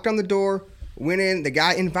 knocked on the door, went in, the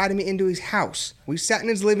guy invited me into his house. We sat in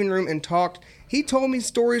his living room and talked. He told me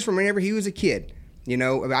stories from whenever he was a kid,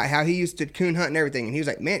 about how he used to coon hunt and everything. And he was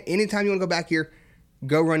like, man, anytime you want to go back here,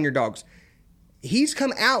 go run your dogs. He's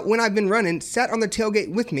come out when I've been running, sat on the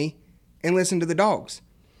tailgate with me, and listened to the dogs.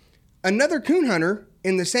 Another coon hunter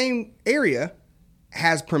in the same area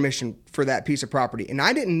has permission for that piece of property. And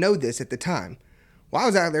I didn't know this at the time. Well, I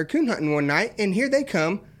was out there coon hunting one night, and here they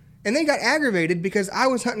come, and they got aggravated because I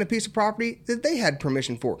was hunting a piece of property that they had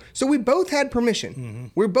permission for. So we both had permission. Mm-hmm.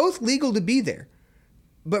 We're both legal to be there.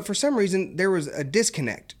 But for some reason, there was a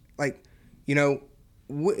disconnect. Like, it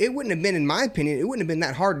wouldn't have been, in my opinion, it wouldn't have been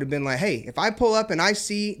that hard to have been like, hey, if I pull up and I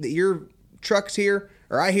see that your truck's here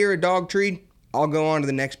or I hear a dog treed, I'll go on to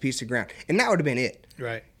the next piece of ground. And that would have been it.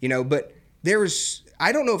 Right. But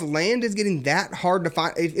I don't know if land is getting that hard to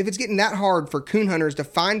find. If it's getting that hard for coon hunters to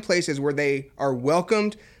find places where they are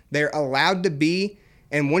welcomed, they're allowed to be,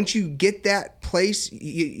 and once you get that place,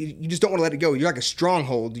 you just don't want to let it go. You're like a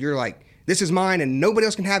stronghold. You're like, this is mine and nobody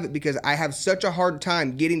else can have it because I have such a hard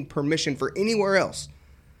time getting permission for anywhere else.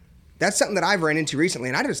 That's something that I've ran into recently,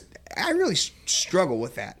 and I really struggle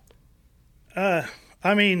with that.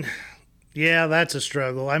 I mean, yeah, that's a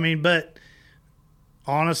struggle. I mean, but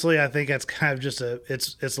honestly, I think that's kind of just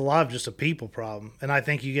it's a lot of just a people problem. And I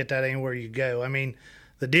think you get that anywhere you go. I mean,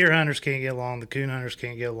 the deer hunters can't get along. The coon hunters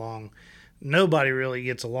can't get along. Nobody really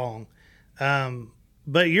gets along.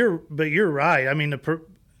 But you're right. I mean,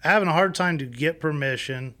 having a hard time to get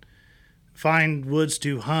permission, find woods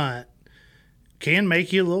to hunt, can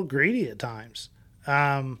make you a little greedy at times.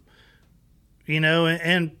 And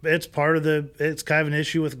it's part of it's kind of an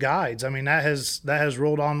issue with guides. I mean, that has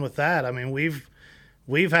rolled on with that. I mean,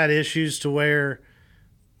 we've had issues to where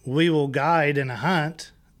we will guide in a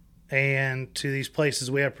hunt, and to these places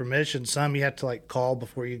we have permission. Some you have to call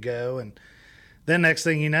before you go, and then next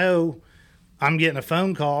thing you know, I'm getting a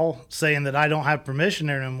phone call saying that I don't have permission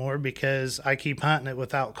there no more because I keep hunting it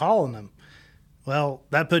without calling them. Well,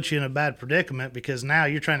 that puts you in a bad predicament because now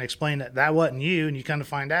you're trying to explain that wasn't you, and you kind of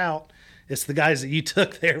find out it's the guys that you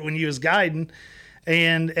took there when you was guiding,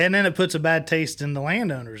 and then it puts a bad taste in the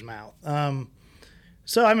landowner's mouth.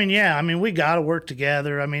 So, I mean, we got to work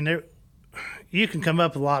together. I mean, you can come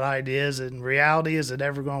up with a lot of ideas. In reality, is it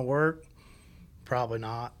ever going to work? Probably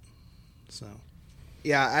not. So,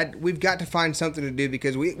 yeah, we've got to find something to do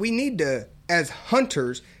because we need to, as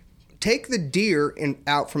hunters, take the deer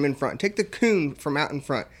out from in front. Take the coon from out in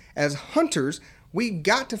front. As hunters, we've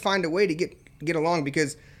got to find a way to get along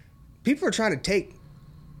because people are trying to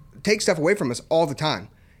take stuff away from us all the time.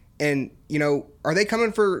 And, are they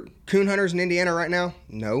coming for coon hunters in Indiana right now?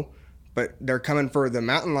 No. But they're coming for the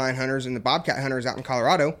mountain lion hunters and the bobcat hunters out in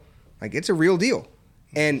Colorado. It's a real deal.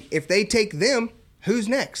 And if they take them, who's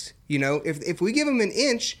next? If we give them an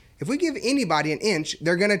inch, if we give anybody an inch,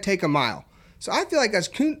 they're going to take a mile. So I feel like us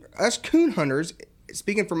coon hunters,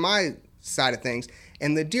 speaking from my side of things,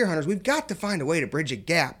 and the deer hunters, we've got to find a way to bridge a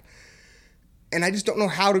gap. And I just don't know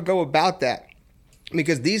how to go about that.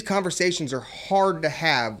 Because these conversations are hard to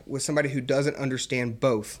have with somebody who doesn't understand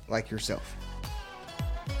both, like yourself.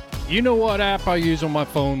 You know what app I use on my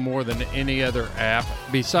phone more than any other app,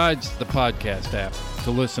 besides the podcast app,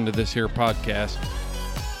 to listen to this here podcast?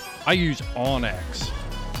 I use OnX.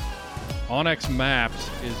 OnX Maps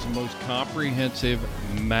is the most comprehensive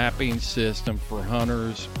mapping system for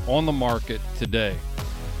hunters on the market today.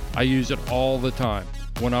 I use it all the time.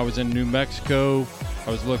 When I was in New Mexico,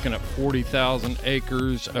 I was looking at 40,000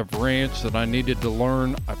 acres of ranch that I needed to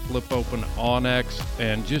learn. I flip open Onyx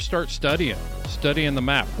and just start studying the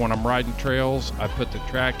map. When I'm riding trails, I put the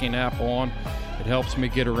tracking app on. It helps me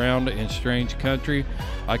get around in strange country.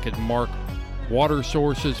 I could mark water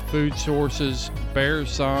sources, food sources, bear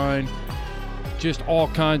sign, just all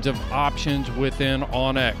kinds of options within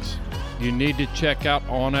Onyx. You need to check out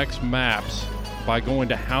Onyx Maps by going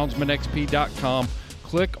to houndsmanxp.com.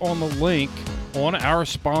 Click on the link on our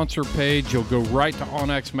sponsor page. You'll go right to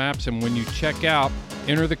Onyx Maps, and when you check out,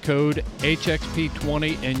 enter the code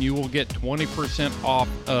HXP20 and you will get 20% off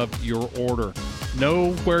of your order.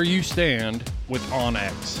 Know where you stand with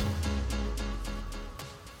Onyx.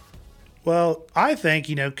 Well, I think,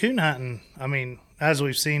 coon hunting, as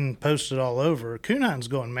we've seen posted all over, coon hunting's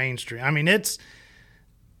going mainstream. It's,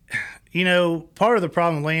 part of the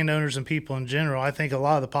problem with landowners and people in general, I think a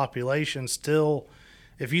lot of the population still,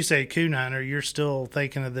 if you say coon hunter, you're still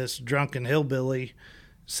thinking of this drunken hillbilly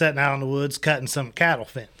sitting out in the woods cutting some cattle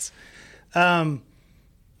fence. I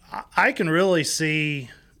can really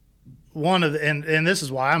see one of the, and this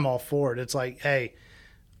is why I'm all for it. It's like, hey,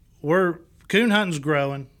 coon hunting's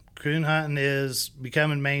growing. Coon hunting is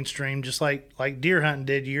becoming mainstream, just like deer hunting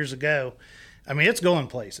did years ago. It's going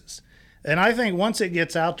places. And I think once it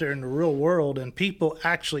gets out there in the real world and people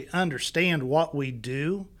actually understand what we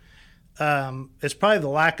do, it's probably the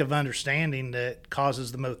lack of understanding that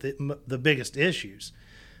causes the biggest issues.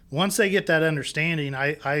 Once they get that understanding,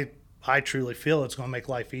 I truly feel it's going to make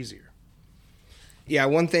life easier. Yeah,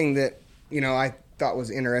 one thing that, I thought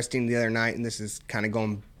was interesting the other night, and this is kind of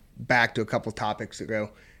going back to a couple topics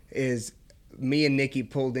ago, is me and Nikki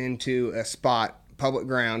pulled into a spot, public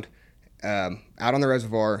ground, out on the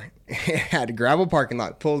reservoir. Had a gravel parking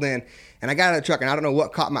lot, pulled in, and I got out of the truck, and I don't know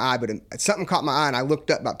what caught my eye, but something caught my eye, and I looked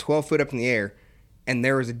up about 12 foot up in the air, and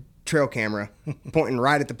there was a trail camera pointing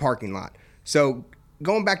right at the parking lot. So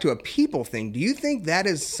going back to a people thing, do you think that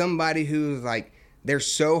is somebody who's like, they're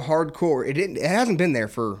so hardcore? It hasn't been there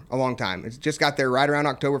for a long time. It's just got there right around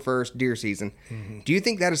October 1st, deer season. Mm-hmm. Do you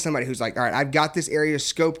think that is somebody who's like, all right, I've got this area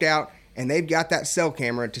scoped out, and they've got that cell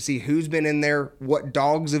camera to see who's been in there, what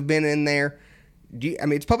dogs have been in there?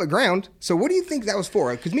 It's public ground, so what do you think that was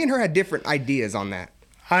for? Because me and her had different ideas on that.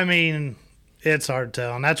 It's hard to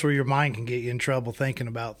tell, and that's where your mind can get you in trouble thinking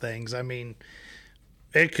about things.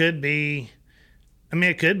 It could be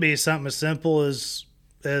something as simple as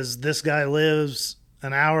this guy lives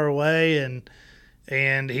an hour away,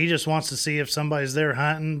 and he just wants to see if somebody's there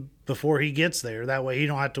hunting before he gets there. That way he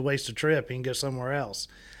don't have to waste a trip. He can go somewhere else.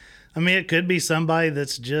 It could be somebody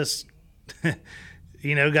that's just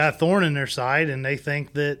got a thorn in their side, and they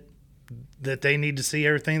think that they need to see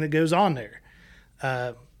everything that goes on there.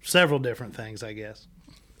 Several different things, I guess.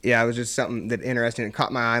 Yeah, it was just something that interesting. It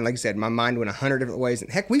caught my eye. And like I said, my mind went 100 different ways. And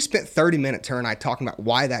heck, we spent 30 minutes, her and I, talking about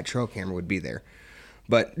why that trail camera would be there.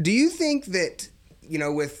 But do you think that,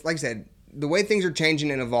 with, like I said, the way things are changing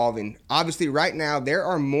and evolving, obviously right now there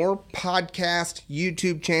are more podcasts,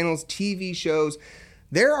 YouTube channels, TV shows.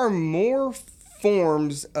 There are more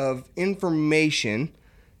forms of information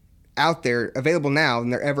out there available now than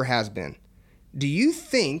there ever has been. Do you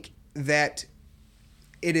think that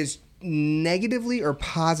it is negatively or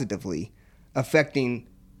positively affecting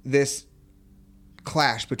this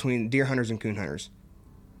clash between deer hunters and coon hunters?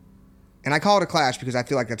 And I call it a clash because I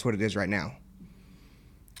feel like that's what it is right now.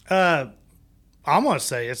 I'm going to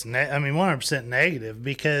say it's 100% negative,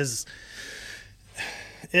 because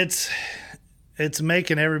it's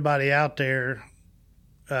making everybody out there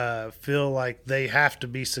feel like they have to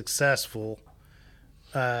be successful.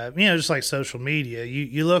 Just like social media.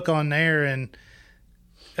 You look on there and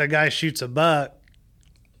a guy shoots a buck,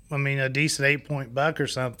 a decent 8-point buck or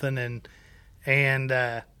something, and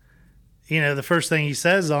the first thing he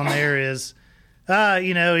says on there is,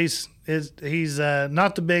 he's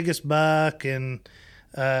not the biggest buck, and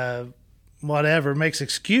whatever, makes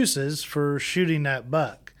excuses for shooting that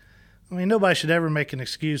buck. Nobody should ever make an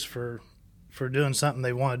excuse for doing something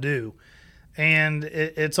they want to do. And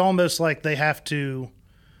it's almost like you have to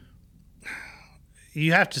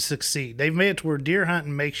succeed. They've made it to where deer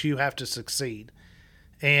hunting makes you have to succeed.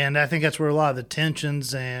 And I think that's where a lot of the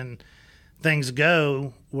tensions and things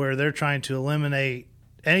go, where they're trying to eliminate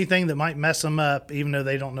anything that might mess them up, even though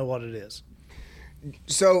they don't know what it is.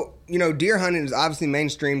 So, deer hunting is obviously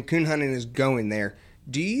mainstream. Coon hunting is going there.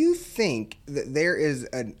 Do you think that there is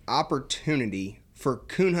an opportunity for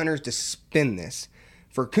coon hunters to spin this?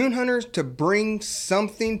 For coon hunters to bring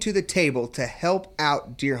something to the table to help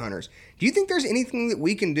out deer hunters? Do you think there's anything that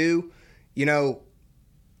we can do,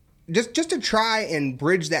 just to try and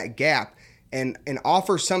bridge that gap? and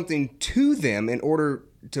offer something to them in order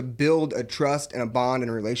to build a trust and a bond and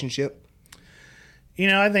a relationship?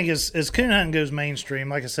 I think as coon hunting goes mainstream,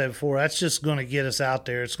 like I said before, that's just going to get us out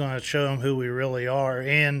there. It's going to show them who we really are.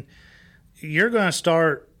 And you're going to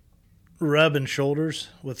start rubbing shoulders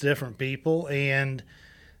with different people, and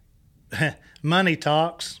money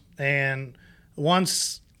talks. And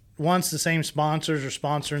once the same sponsors are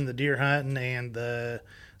sponsoring the deer hunting and the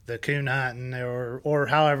coon hunting or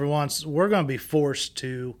however once, we're going to be forced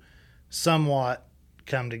to somewhat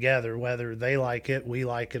come together, whether they like it, we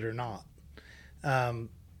like it or not.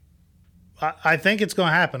 I think it's going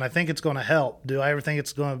to happen. I think it's going to help. Do I ever think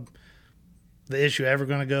the issue ever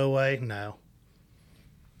going to go away? No.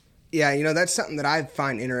 Yeah, that's something that I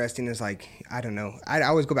find interesting is like, I don't know. I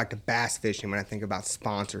always go back to bass fishing when I think about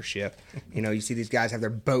sponsorship. You see these guys have their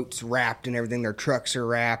boats wrapped and everything. Their trucks are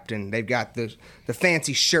wrapped and they've got the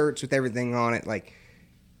fancy shirts with everything on it. Like,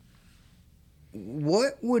 I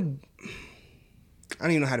don't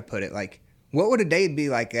even know how to put it. Like, what would a day be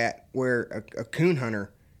like that where a coon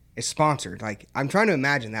hunter is sponsored? Like, I'm trying to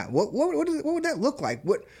imagine that. What would that look like?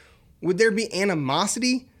 What would there be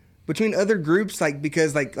animosity between other groups? Like,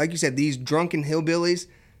 because like you said, these drunken hillbillies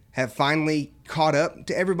have finally caught up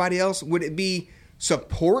to everybody else. Would it be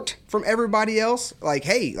support from everybody else? Like,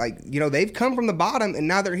 hey, they've come from the bottom and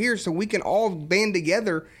now they're here, so we can all band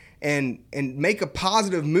together and make a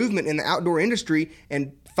positive movement in the outdoor industry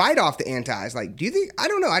and fight off the antis. Like, do you think? I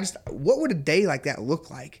don't know. What would a day like that look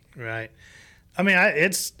like? Right. I mean,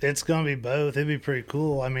 it's going to be both. It'd be pretty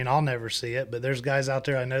cool. I mean, I'll never see it, but there's guys out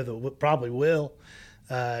there I know that probably will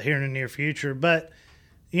here in the near future. But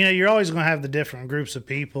you're always going to have the different groups of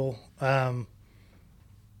people. As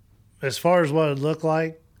far as what it would look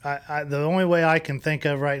like, the only way I can think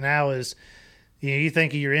of right now is, you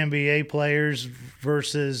think of your NBA players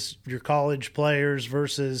versus your college players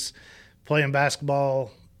versus playing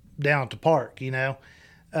basketball down at the park.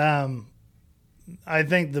 I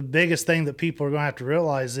think the biggest thing that people are going to have to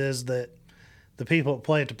realize is that the people that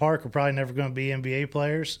play at the park are probably never going to be NBA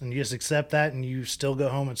players, and you just accept that and you still go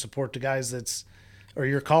home and support the guys or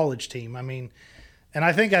your college team. I mean, and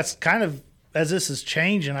I think that's kind of, as this is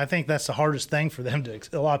changing, I think that's the hardest thing for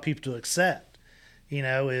a lot of people to accept,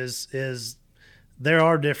 is there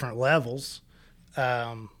are different levels.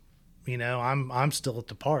 I'm still at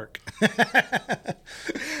the park.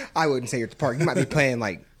 I wouldn't say you're at the park. You might be playing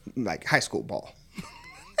like high school ball.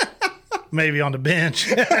 Maybe on the bench.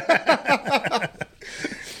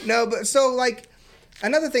 No, but so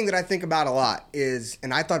another thing that I think about a lot is,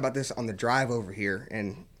 and I thought about this on the drive over here,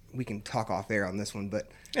 and we can talk off air on this one, but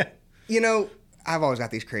I've always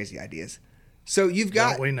got these crazy ideas. So you've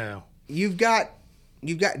got, we know, you've got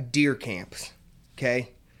deer camps,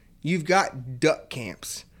 okay? You've got duck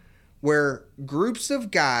camps where groups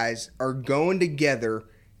of guys are going together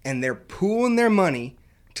and they're pooling their money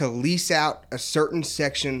to lease out a certain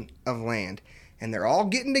section of land. And they're all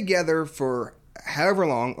getting together for however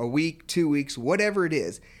long, a week, 2 weeks, whatever it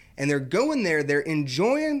is. And they're going there, they're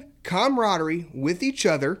enjoying camaraderie with each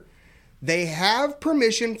other. They have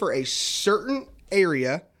permission for a certain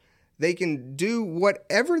area. They can do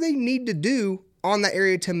whatever they need to do on that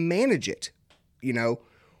area to manage it.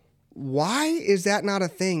 Why is that not a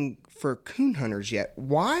thing for coon hunters yet?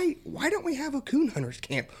 Why don't we have a coon hunters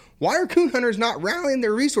camp? Why are coon hunters not rallying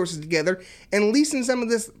their resources together and leasing some of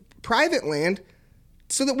this private land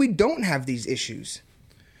so that we don't have these issues?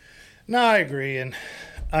 No, I agree. And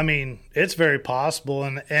I mean, it's very possible.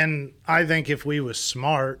 And I think if we was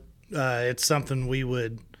smart, it's something we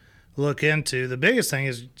would look into. The biggest thing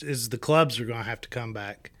is the clubs are going to have to come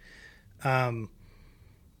back.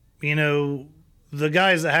 The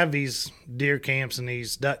guys that have these deer camps and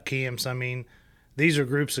these duck camps, I mean, these are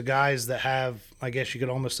groups of guys that have, I guess you could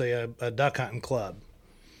almost say, a duck hunting club.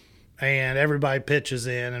 And everybody pitches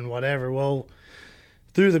in and whatever. Well,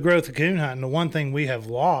 through the growth of coon hunting, the one thing we have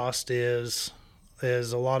lost is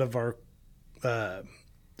a lot of our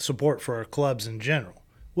support for our clubs in general,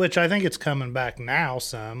 which I think it's coming back now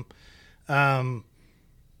some.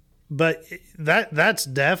 But that's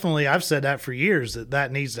definitely, I've said that for years,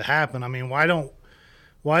 that needs to happen. I mean, why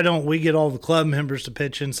don't we get all the club members to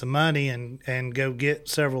pitch in some money and go get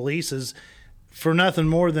several leases for nothing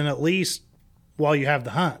more than at least while you have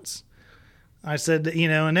the hunts? I said,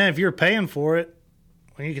 and then if you're paying for it,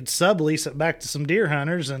 well, you could sublease it back to some deer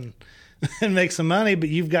hunters and make some money, but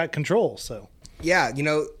you've got control. So yeah,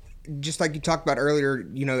 just like you talked about earlier,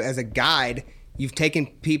 as a guide, you've taken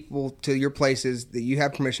people to your places that you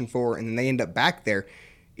have permission for, and then they end up back there.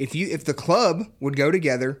 If the club would go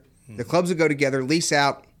together, the clubs would go together, lease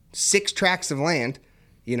out 6 tracts of land,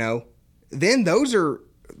 then those are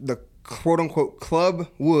the quote unquote club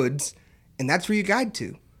woods, and that's where you guide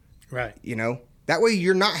to. Right. You know, that way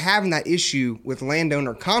you're not having that issue with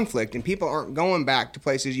landowner conflict, and people aren't going back to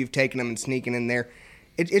places you've taken them and sneaking in there.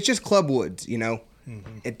 It's just club woods, you know.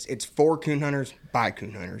 Mm-hmm. It's for coon hunters by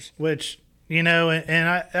coon hunters. Which, you know,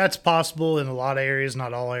 that's possible in a lot of areas,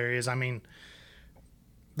 not all areas. I mean,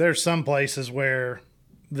 there's some places where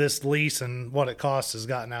this lease and what it costs has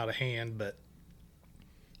gotten out of hand, but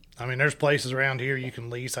I mean, there's places around here you can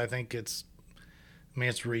lease. I think it's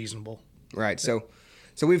reasonable. Right. So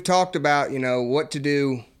we've talked about, you know, what to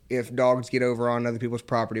do if dogs get over on other people's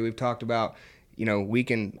property. We've talked about, you know, we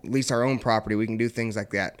can lease our own property. We can do things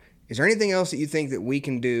like that. Is there anything else that you think that we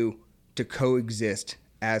can do to coexist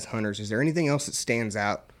as hunters? Is there anything else that stands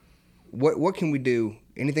out? What can we do?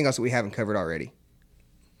 Anything else that we haven't covered already?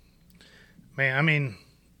 Man, I mean,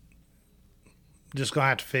 just going to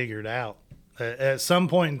have to figure it out. At some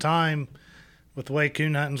point in time, with the way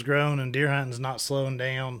coon hunting's grown and deer hunting's not slowing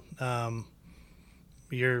down,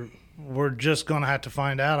 we're just going to have to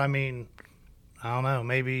find out. I mean, I don't know,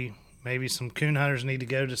 maybe some coon hunters need to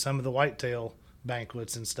go to some of the whitetail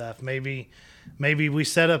banquets and stuff. Maybe we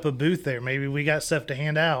set up a booth there. Maybe we got stuff to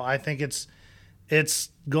hand out. I think it's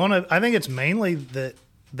mainly that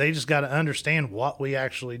they just got to understand what we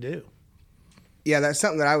actually do. Yeah, that's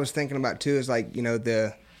something that I was thinking about too, is like, you know,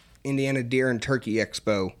 the Indiana Deer and Turkey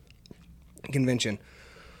Expo convention.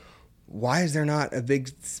 Why is there not a big,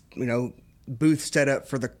 you know, booth set up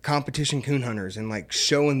for the competition coon hunters and like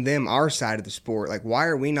showing them our side of the sport? Like, why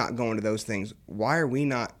are we not going to those things? Why are we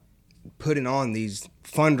not putting on these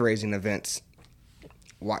fundraising events?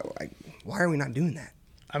 Why are we not doing that?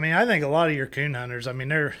 I mean, I think a lot of your coon hunters, I mean,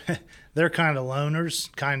 they're kind of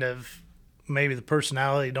loners, kind of maybe the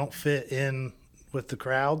personality don't fit in with the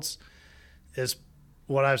crowds is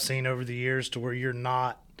what I've seen over the years, to where you're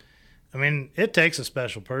not. I mean, it takes a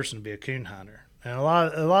special person to be a coon hunter, and a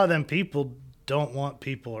lot of them people don't want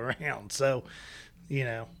people around. So, you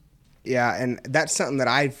know. Yeah, and that's something that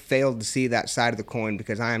I failed to see that side of the coin,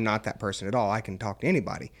 because I am not that person at all. I can talk to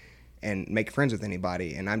anybody and make friends with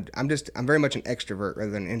anybody, and I'm very much an extrovert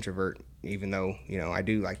rather than an introvert, even though, you know, I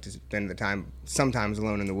do like to spend the time sometimes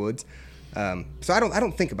alone in the woods. So I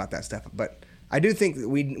don't think about that stuff, but I do think that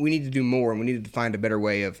we need to do more, and we need to find a better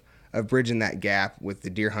way of bridging that gap with the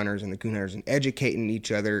deer hunters and the coon hunters and educating each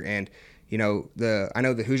other. And, you know, I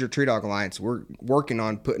know the Hoosier Tree Dog Alliance, we're working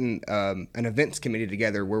on putting an events committee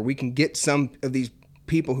together where we can get some of these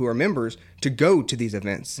people who are members to go to these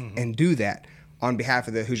events and do that on behalf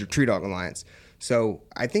of the Hoosier Tree Dog Alliance. So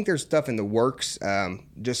I think there's stuff in the works.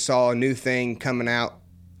 Just saw a new thing coming out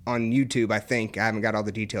on YouTube, I think. I haven't got all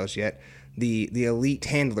the details yet. The Elite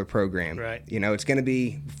Handler Program. Right. You know, it's going to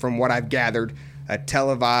be, from what I've gathered, a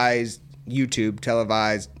televised, you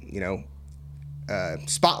know,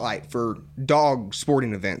 spotlight for dog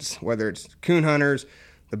sporting events, whether it's coon hunters,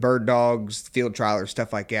 the bird dogs, field trialers,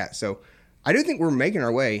 stuff like that. So I do think we're making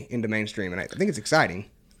our way into mainstream, and I think it's exciting.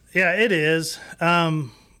 Yeah, it is.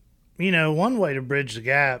 You know, one way to bridge the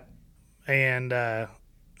gap, and I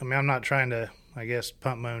mean, I'm not trying to, I guess,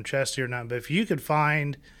 pump my own chest here or not, but if you could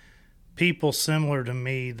find people similar to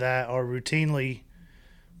me that are routinely,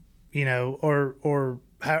 you know, or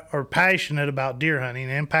passionate about deer hunting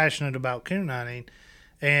and passionate about coon hunting,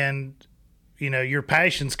 and, you know, your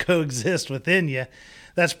passions coexist within you,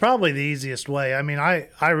 that's probably the easiest way. I mean,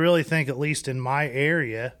 I really think, at least in my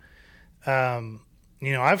area,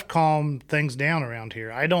 you know, I've calmed things down around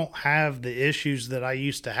here. I don't have the issues that I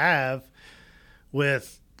used to have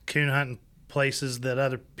with coon hunting places that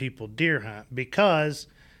other people deer hunt, because,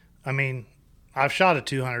 I mean, I've shot a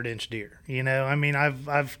 200-inch deer. You know, I mean,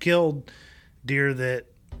 I've killed deer that,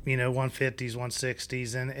 you know, 150s,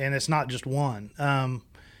 160s, and it's not just one.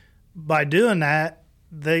 By doing that,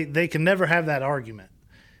 they can never have that argument.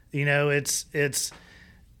 You know, it's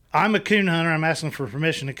I'm a coon hunter. I'm asking for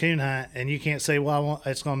permission to coon hunt, and you can't say, well,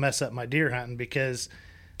 it's going to mess up my deer hunting, because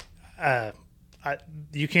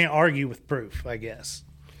you can't argue with proof, I guess.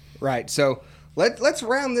 Right. So let's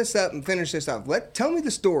round this up and finish this off. Tell me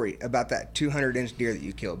the story about that 200-inch deer that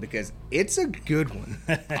you killed, because it's a good one.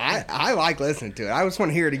 I like listening to it. I just want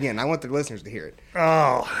to hear it again. I want the listeners to hear it.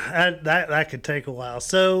 Oh, that could take a while.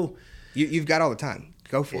 So you've got all the time.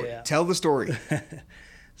 Go for it. Tell the story.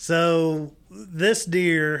 So this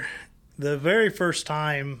deer, the very first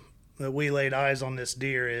time that we laid eyes on this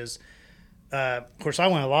deer is, of course, I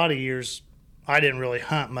went a lot of years. I didn't really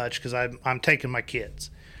hunt much because I'm taking my kids.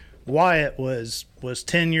 Wyatt was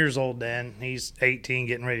 10 years old then. He's 18,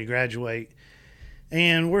 getting ready to graduate.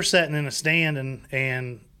 And we're sitting in a stand,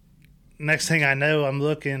 and next thing I know, I'm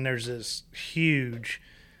looking, there's this huge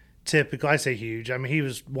typical. I say huge. I mean, he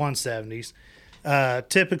was 170s,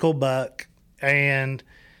 typical buck, and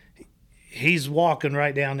he's walking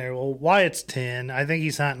right down there. Well, Wyatt's 10. I think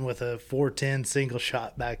he's hunting with a 410 single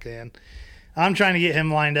shot back then. I'm trying to get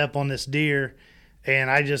him lined up on this deer, and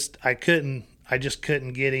I just couldn't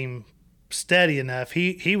get him steady enough.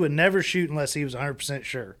 He would never shoot unless he was 100%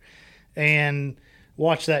 sure. And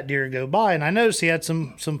watch that deer go by, and I noticed he had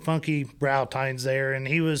some funky brow tines there, and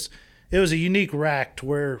it was a unique rack to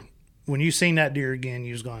where when you seen that deer again,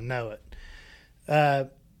 you was going to know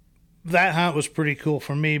it. That hunt was pretty cool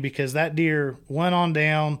for me because that deer went on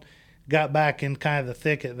down, got back in kind of the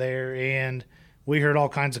thicket there, and we heard all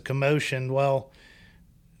kinds of commotion. Well,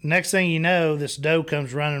 next thing you know, this doe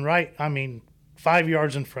comes running 5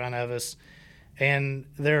 yards in front of us, and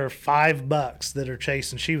there are 5 bucks that are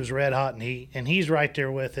chasing. She was red hot in heat, and he's right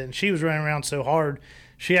there with it, and she was running around so hard,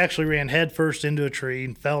 she actually ran headfirst into a tree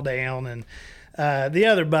and fell down, and the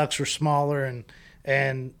other bucks were smaller,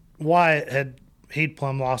 and Wyatt he'd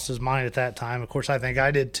plumb lost his mind at that time. Of course, I think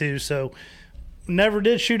I did too, so never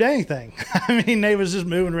did shoot anything. I mean, they was just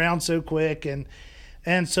moving around so quick,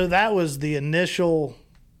 and so that was the initial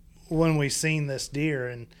when we seen this deer,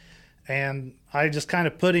 and I just kind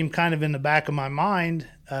of put him kind of in the back of my mind.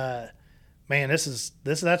 Man,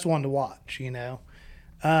 that's one to watch, you know.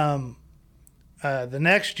 The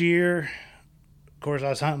next year, of course, I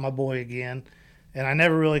was hunting my boy again, and I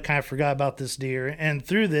never really kind of forgot about this deer. And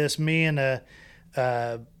through this, me and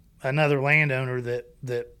another landowner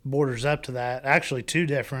that borders up to that, actually 2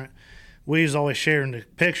 different, we was always sharing the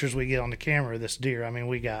pictures we get on the camera of this deer. I mean,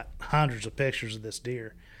 we got hundreds of pictures of this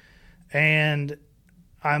deer. And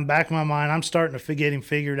I'm back in my mind, I'm starting to get him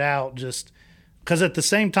figured out, just because at the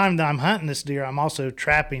same time that I'm hunting this deer, I'm also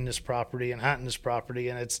trapping this property and hunting this property.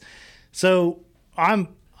 And it's, so I'm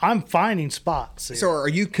finding spots here. So are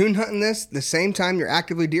you coon hunting this the same time you're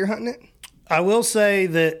actively deer hunting it? I will say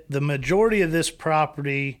that the majority of this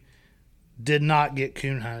property did not get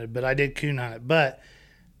coon hunted, but I did coon hunt it. But,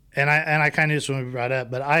 and I kind of knew this when we brought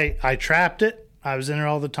up, but I trapped it. I was in there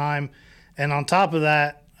all the time. And on top of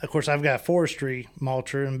that, of course, I've got a forestry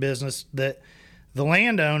mulcher in business that the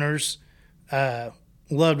landowners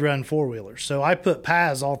loved running 4-wheelers. So I put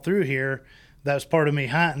paths all through here. That was part of me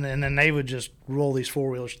hunting, and then they would just roll these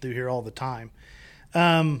 4-wheelers through here all the time.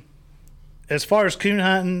 As far as coon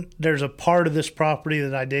hunting, there's a part of this property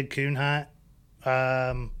that I did coon hunt.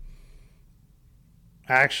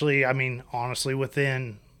 Actually, I mean, honestly,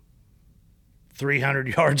 within 300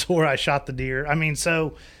 yards where I shot the deer. I mean,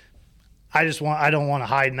 so I don't want to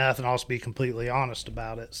hide nothing. I'll just be completely honest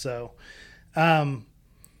about it. So,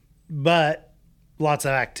 but lots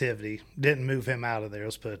of activity. Didn't move him out of there.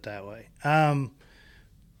 Let's put it that way. I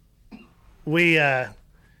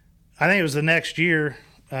think it was the next year,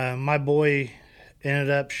 my boy ended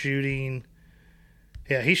up shooting.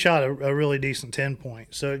 Yeah, he shot a really decent 10-point.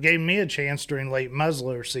 So it gave me a chance during late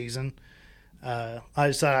muzzleloader season. I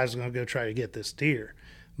decided I was going to go try to get this deer.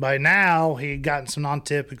 By now, he had gotten some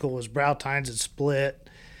non-typical. His brow tines had split.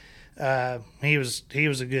 He was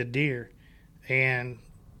a good deer. And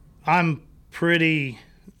I'm pretty,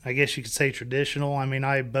 I guess you could say, traditional. I mean,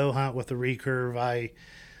 I bow hunt with a recurve. I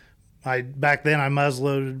back then I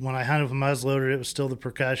muzzleloaded. When I hunted with a muzzleloader, it was still the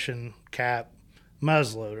percussion cap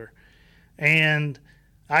muzzleloader. And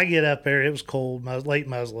I get up there. It was cold, late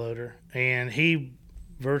muzzleloader, and he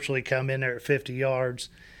virtually come in there at 50 yards.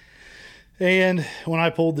 And when I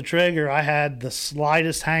pulled the trigger, I had the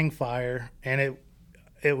slightest hang fire, and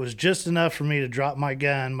it was just enough for me to drop my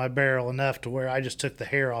gun, my barrel, enough to where I just took the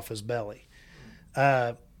hair off his belly.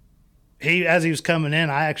 As he was coming in,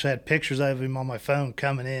 I actually had pictures of him on my phone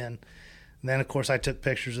coming in. And then, of course, I took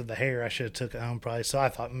pictures of the hair. I should have took it home probably. So I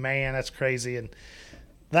thought, man, that's crazy. And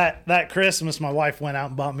that Christmas, my wife went out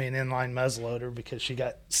and bought me an inline muzzleloader because she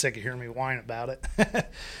got sick of hearing me whine about it.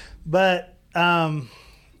 But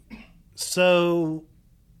so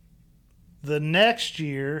the next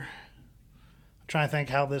year, I'm trying to think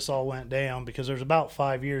how this all went down, because there's about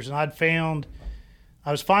 5 years, and I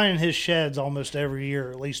was finding his sheds almost every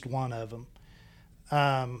year, at least one of them.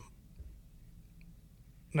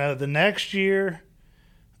 No, the next year,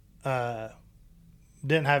 didn't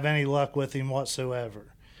have any luck with him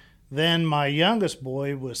whatsoever. Then my youngest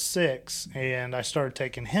boy was 6, and I started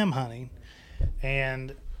taking him hunting,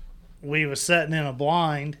 and we was sitting in a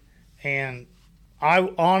blind, and I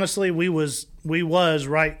honestly, we was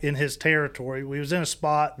right in his territory. We was in a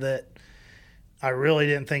spot that I really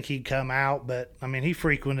didn't think he'd come out, but I mean, he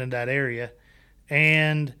frequented that area,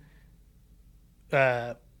 and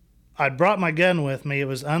I brought my gun with me. It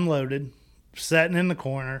was unloaded, sitting in the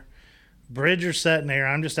corner. Bridger's sitting there.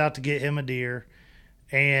 I'm just out to get him a deer.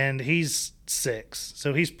 and he's 6.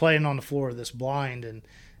 So he's playing on the floor of this blind and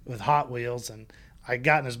with Hot Wheels, and I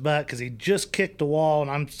got in his butt because he just kicked the wall, and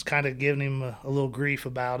I'm just kind of giving him a little grief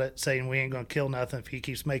about it, saying we ain't going to kill nothing if he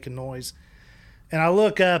keeps making noise. And I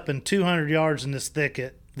look up, and 200 yards in this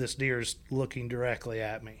thicket, this deer's looking directly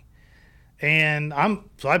at me. And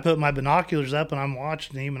so I put my binoculars up, and I'm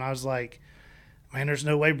watching him, and I was like, man, there's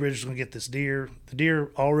no way Bridger's going to get this deer. The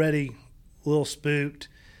deer already a little spooked,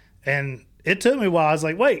 and it took me a while. I was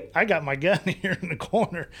like, wait, I got my gun here in the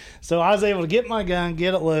corner. So I was able to get my gun,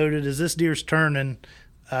 get it loaded. As this deer's turning,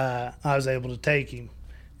 I was able to take him.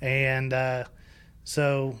 And like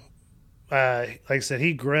I said,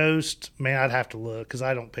 he grossed. Man, I'd have to look because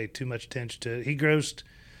I don't pay too much attention to it. He grossed,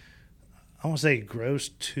 I want to say he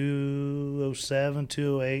grossed 207,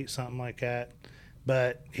 208, something like that.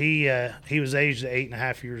 But he was aged at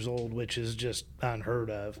 8.5 years old, which is just unheard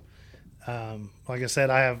of. Like I said,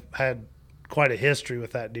 I have had quite a history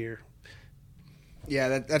with that deer.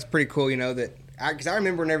 Yeah, that's pretty cool, because I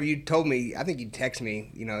remember whenever you told me, I think you texted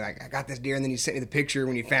me, I got this deer, and then you sent me the picture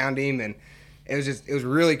when you found him, and it was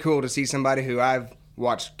really cool to see somebody who I've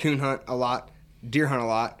watched coon hunt a lot, deer hunt a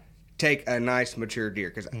lot, take a nice mature deer,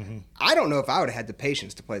 because I don't know if I would have had the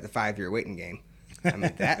patience to play the 5-year waiting game. I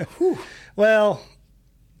mean, that, whew. Well,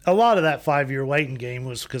 a lot of that 5-year waiting game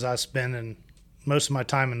was because I was spending most of my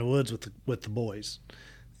time in the woods with the boys,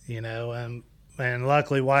 and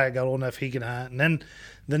luckily Wyatt got old enough he could hunt. And then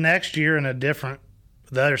the next year in the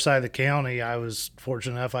other side of the county, I was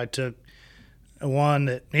fortunate enough I took one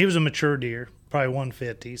that he was a mature deer, probably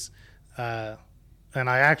 150s, and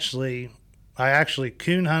I actually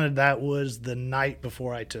coon hunted that woods the night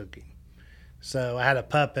before I took him. So I had a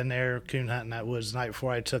pup in there coon hunting that woods the night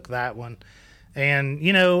before I took that one. And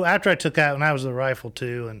after I took that one, I was a rifle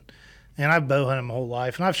too, and I've bow hunted my whole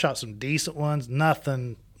life, and I've shot some decent ones,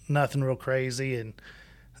 nothing real crazy. And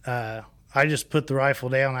I just put the rifle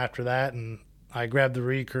down after that, and I grabbed the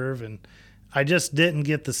recurve, and I just didn't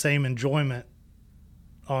get the same enjoyment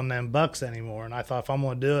on them bucks anymore. And I thought, if I'm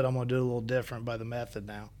going to do it, I'm going to do it a little different by the method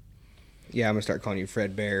now. Yeah, I'm going to start calling you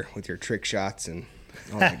Fred Bear with your trick shots and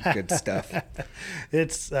all that good stuff.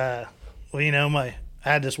 It's, I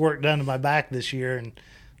had this work done to my back this year, and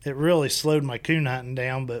it really slowed my coon hunting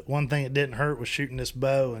down. But one thing it didn't hurt was shooting this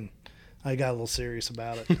bow, and I got a little serious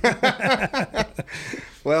about it.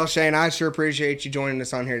 Well, Shane, I sure appreciate you joining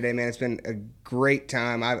us on here today, man. It's been a great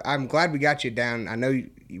time. I'm glad we got you down. I know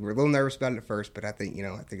you were a little nervous about it at first, but I think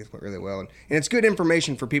it went really well. And it's good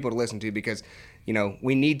information for people to listen to because,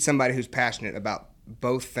 we need somebody who's passionate about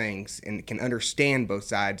both things and can understand both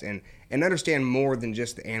sides and understand more than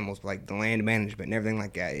just the animals, like the land management and everything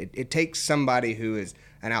like that. It takes somebody who is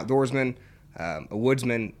an outdoorsman, a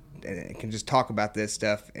woodsman, and can just talk about this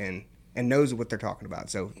stuff and knows what they're talking about.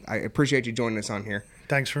 So I appreciate you joining us on here.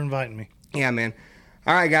 Thanks for inviting me. Yeah, man.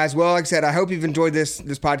 All right, guys. Well, like I said, I hope you've enjoyed this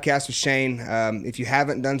podcast with Shane. If you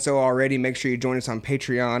haven't done so already, make sure you join us on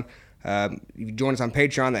Patreon. If you join us on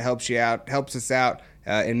Patreon, that helps us out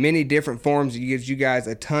in many different forms. It gives you guys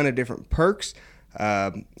a ton of different perks.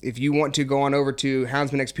 If you want to go on over to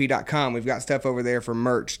houndsmanxp.com, we've got stuff over there for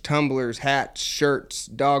merch, tumblers, hats, shirts,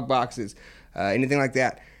 dog boxes, anything like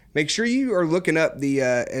that. Make sure you are looking up the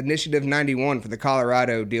Initiative 91 for the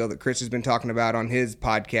Colorado deal that Chris has been talking about on his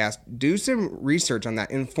podcast. Do some research on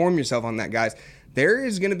that. Inform yourself on that, guys. There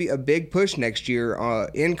is going to be a big push next year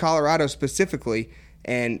in Colorado specifically,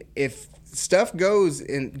 and if stuff goes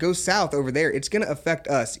south over there, it's going to affect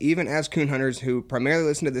us, even as coon hunters who primarily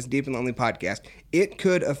listen to this Deep and Lonely podcast. It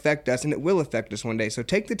could affect us, and it will affect us one day. So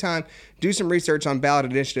take the time, do some research on Ballot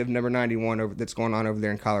Initiative number 91 that's going on over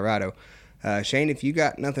there in Colorado. Shane, if you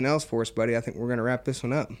got nothing else for us, buddy, I think we're going to wrap this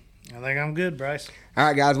one up. I think I'm good, Bryce. All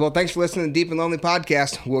right, guys. Well, thanks for listening to the Deep and Lonely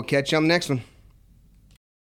podcast. We'll catch you on the next one.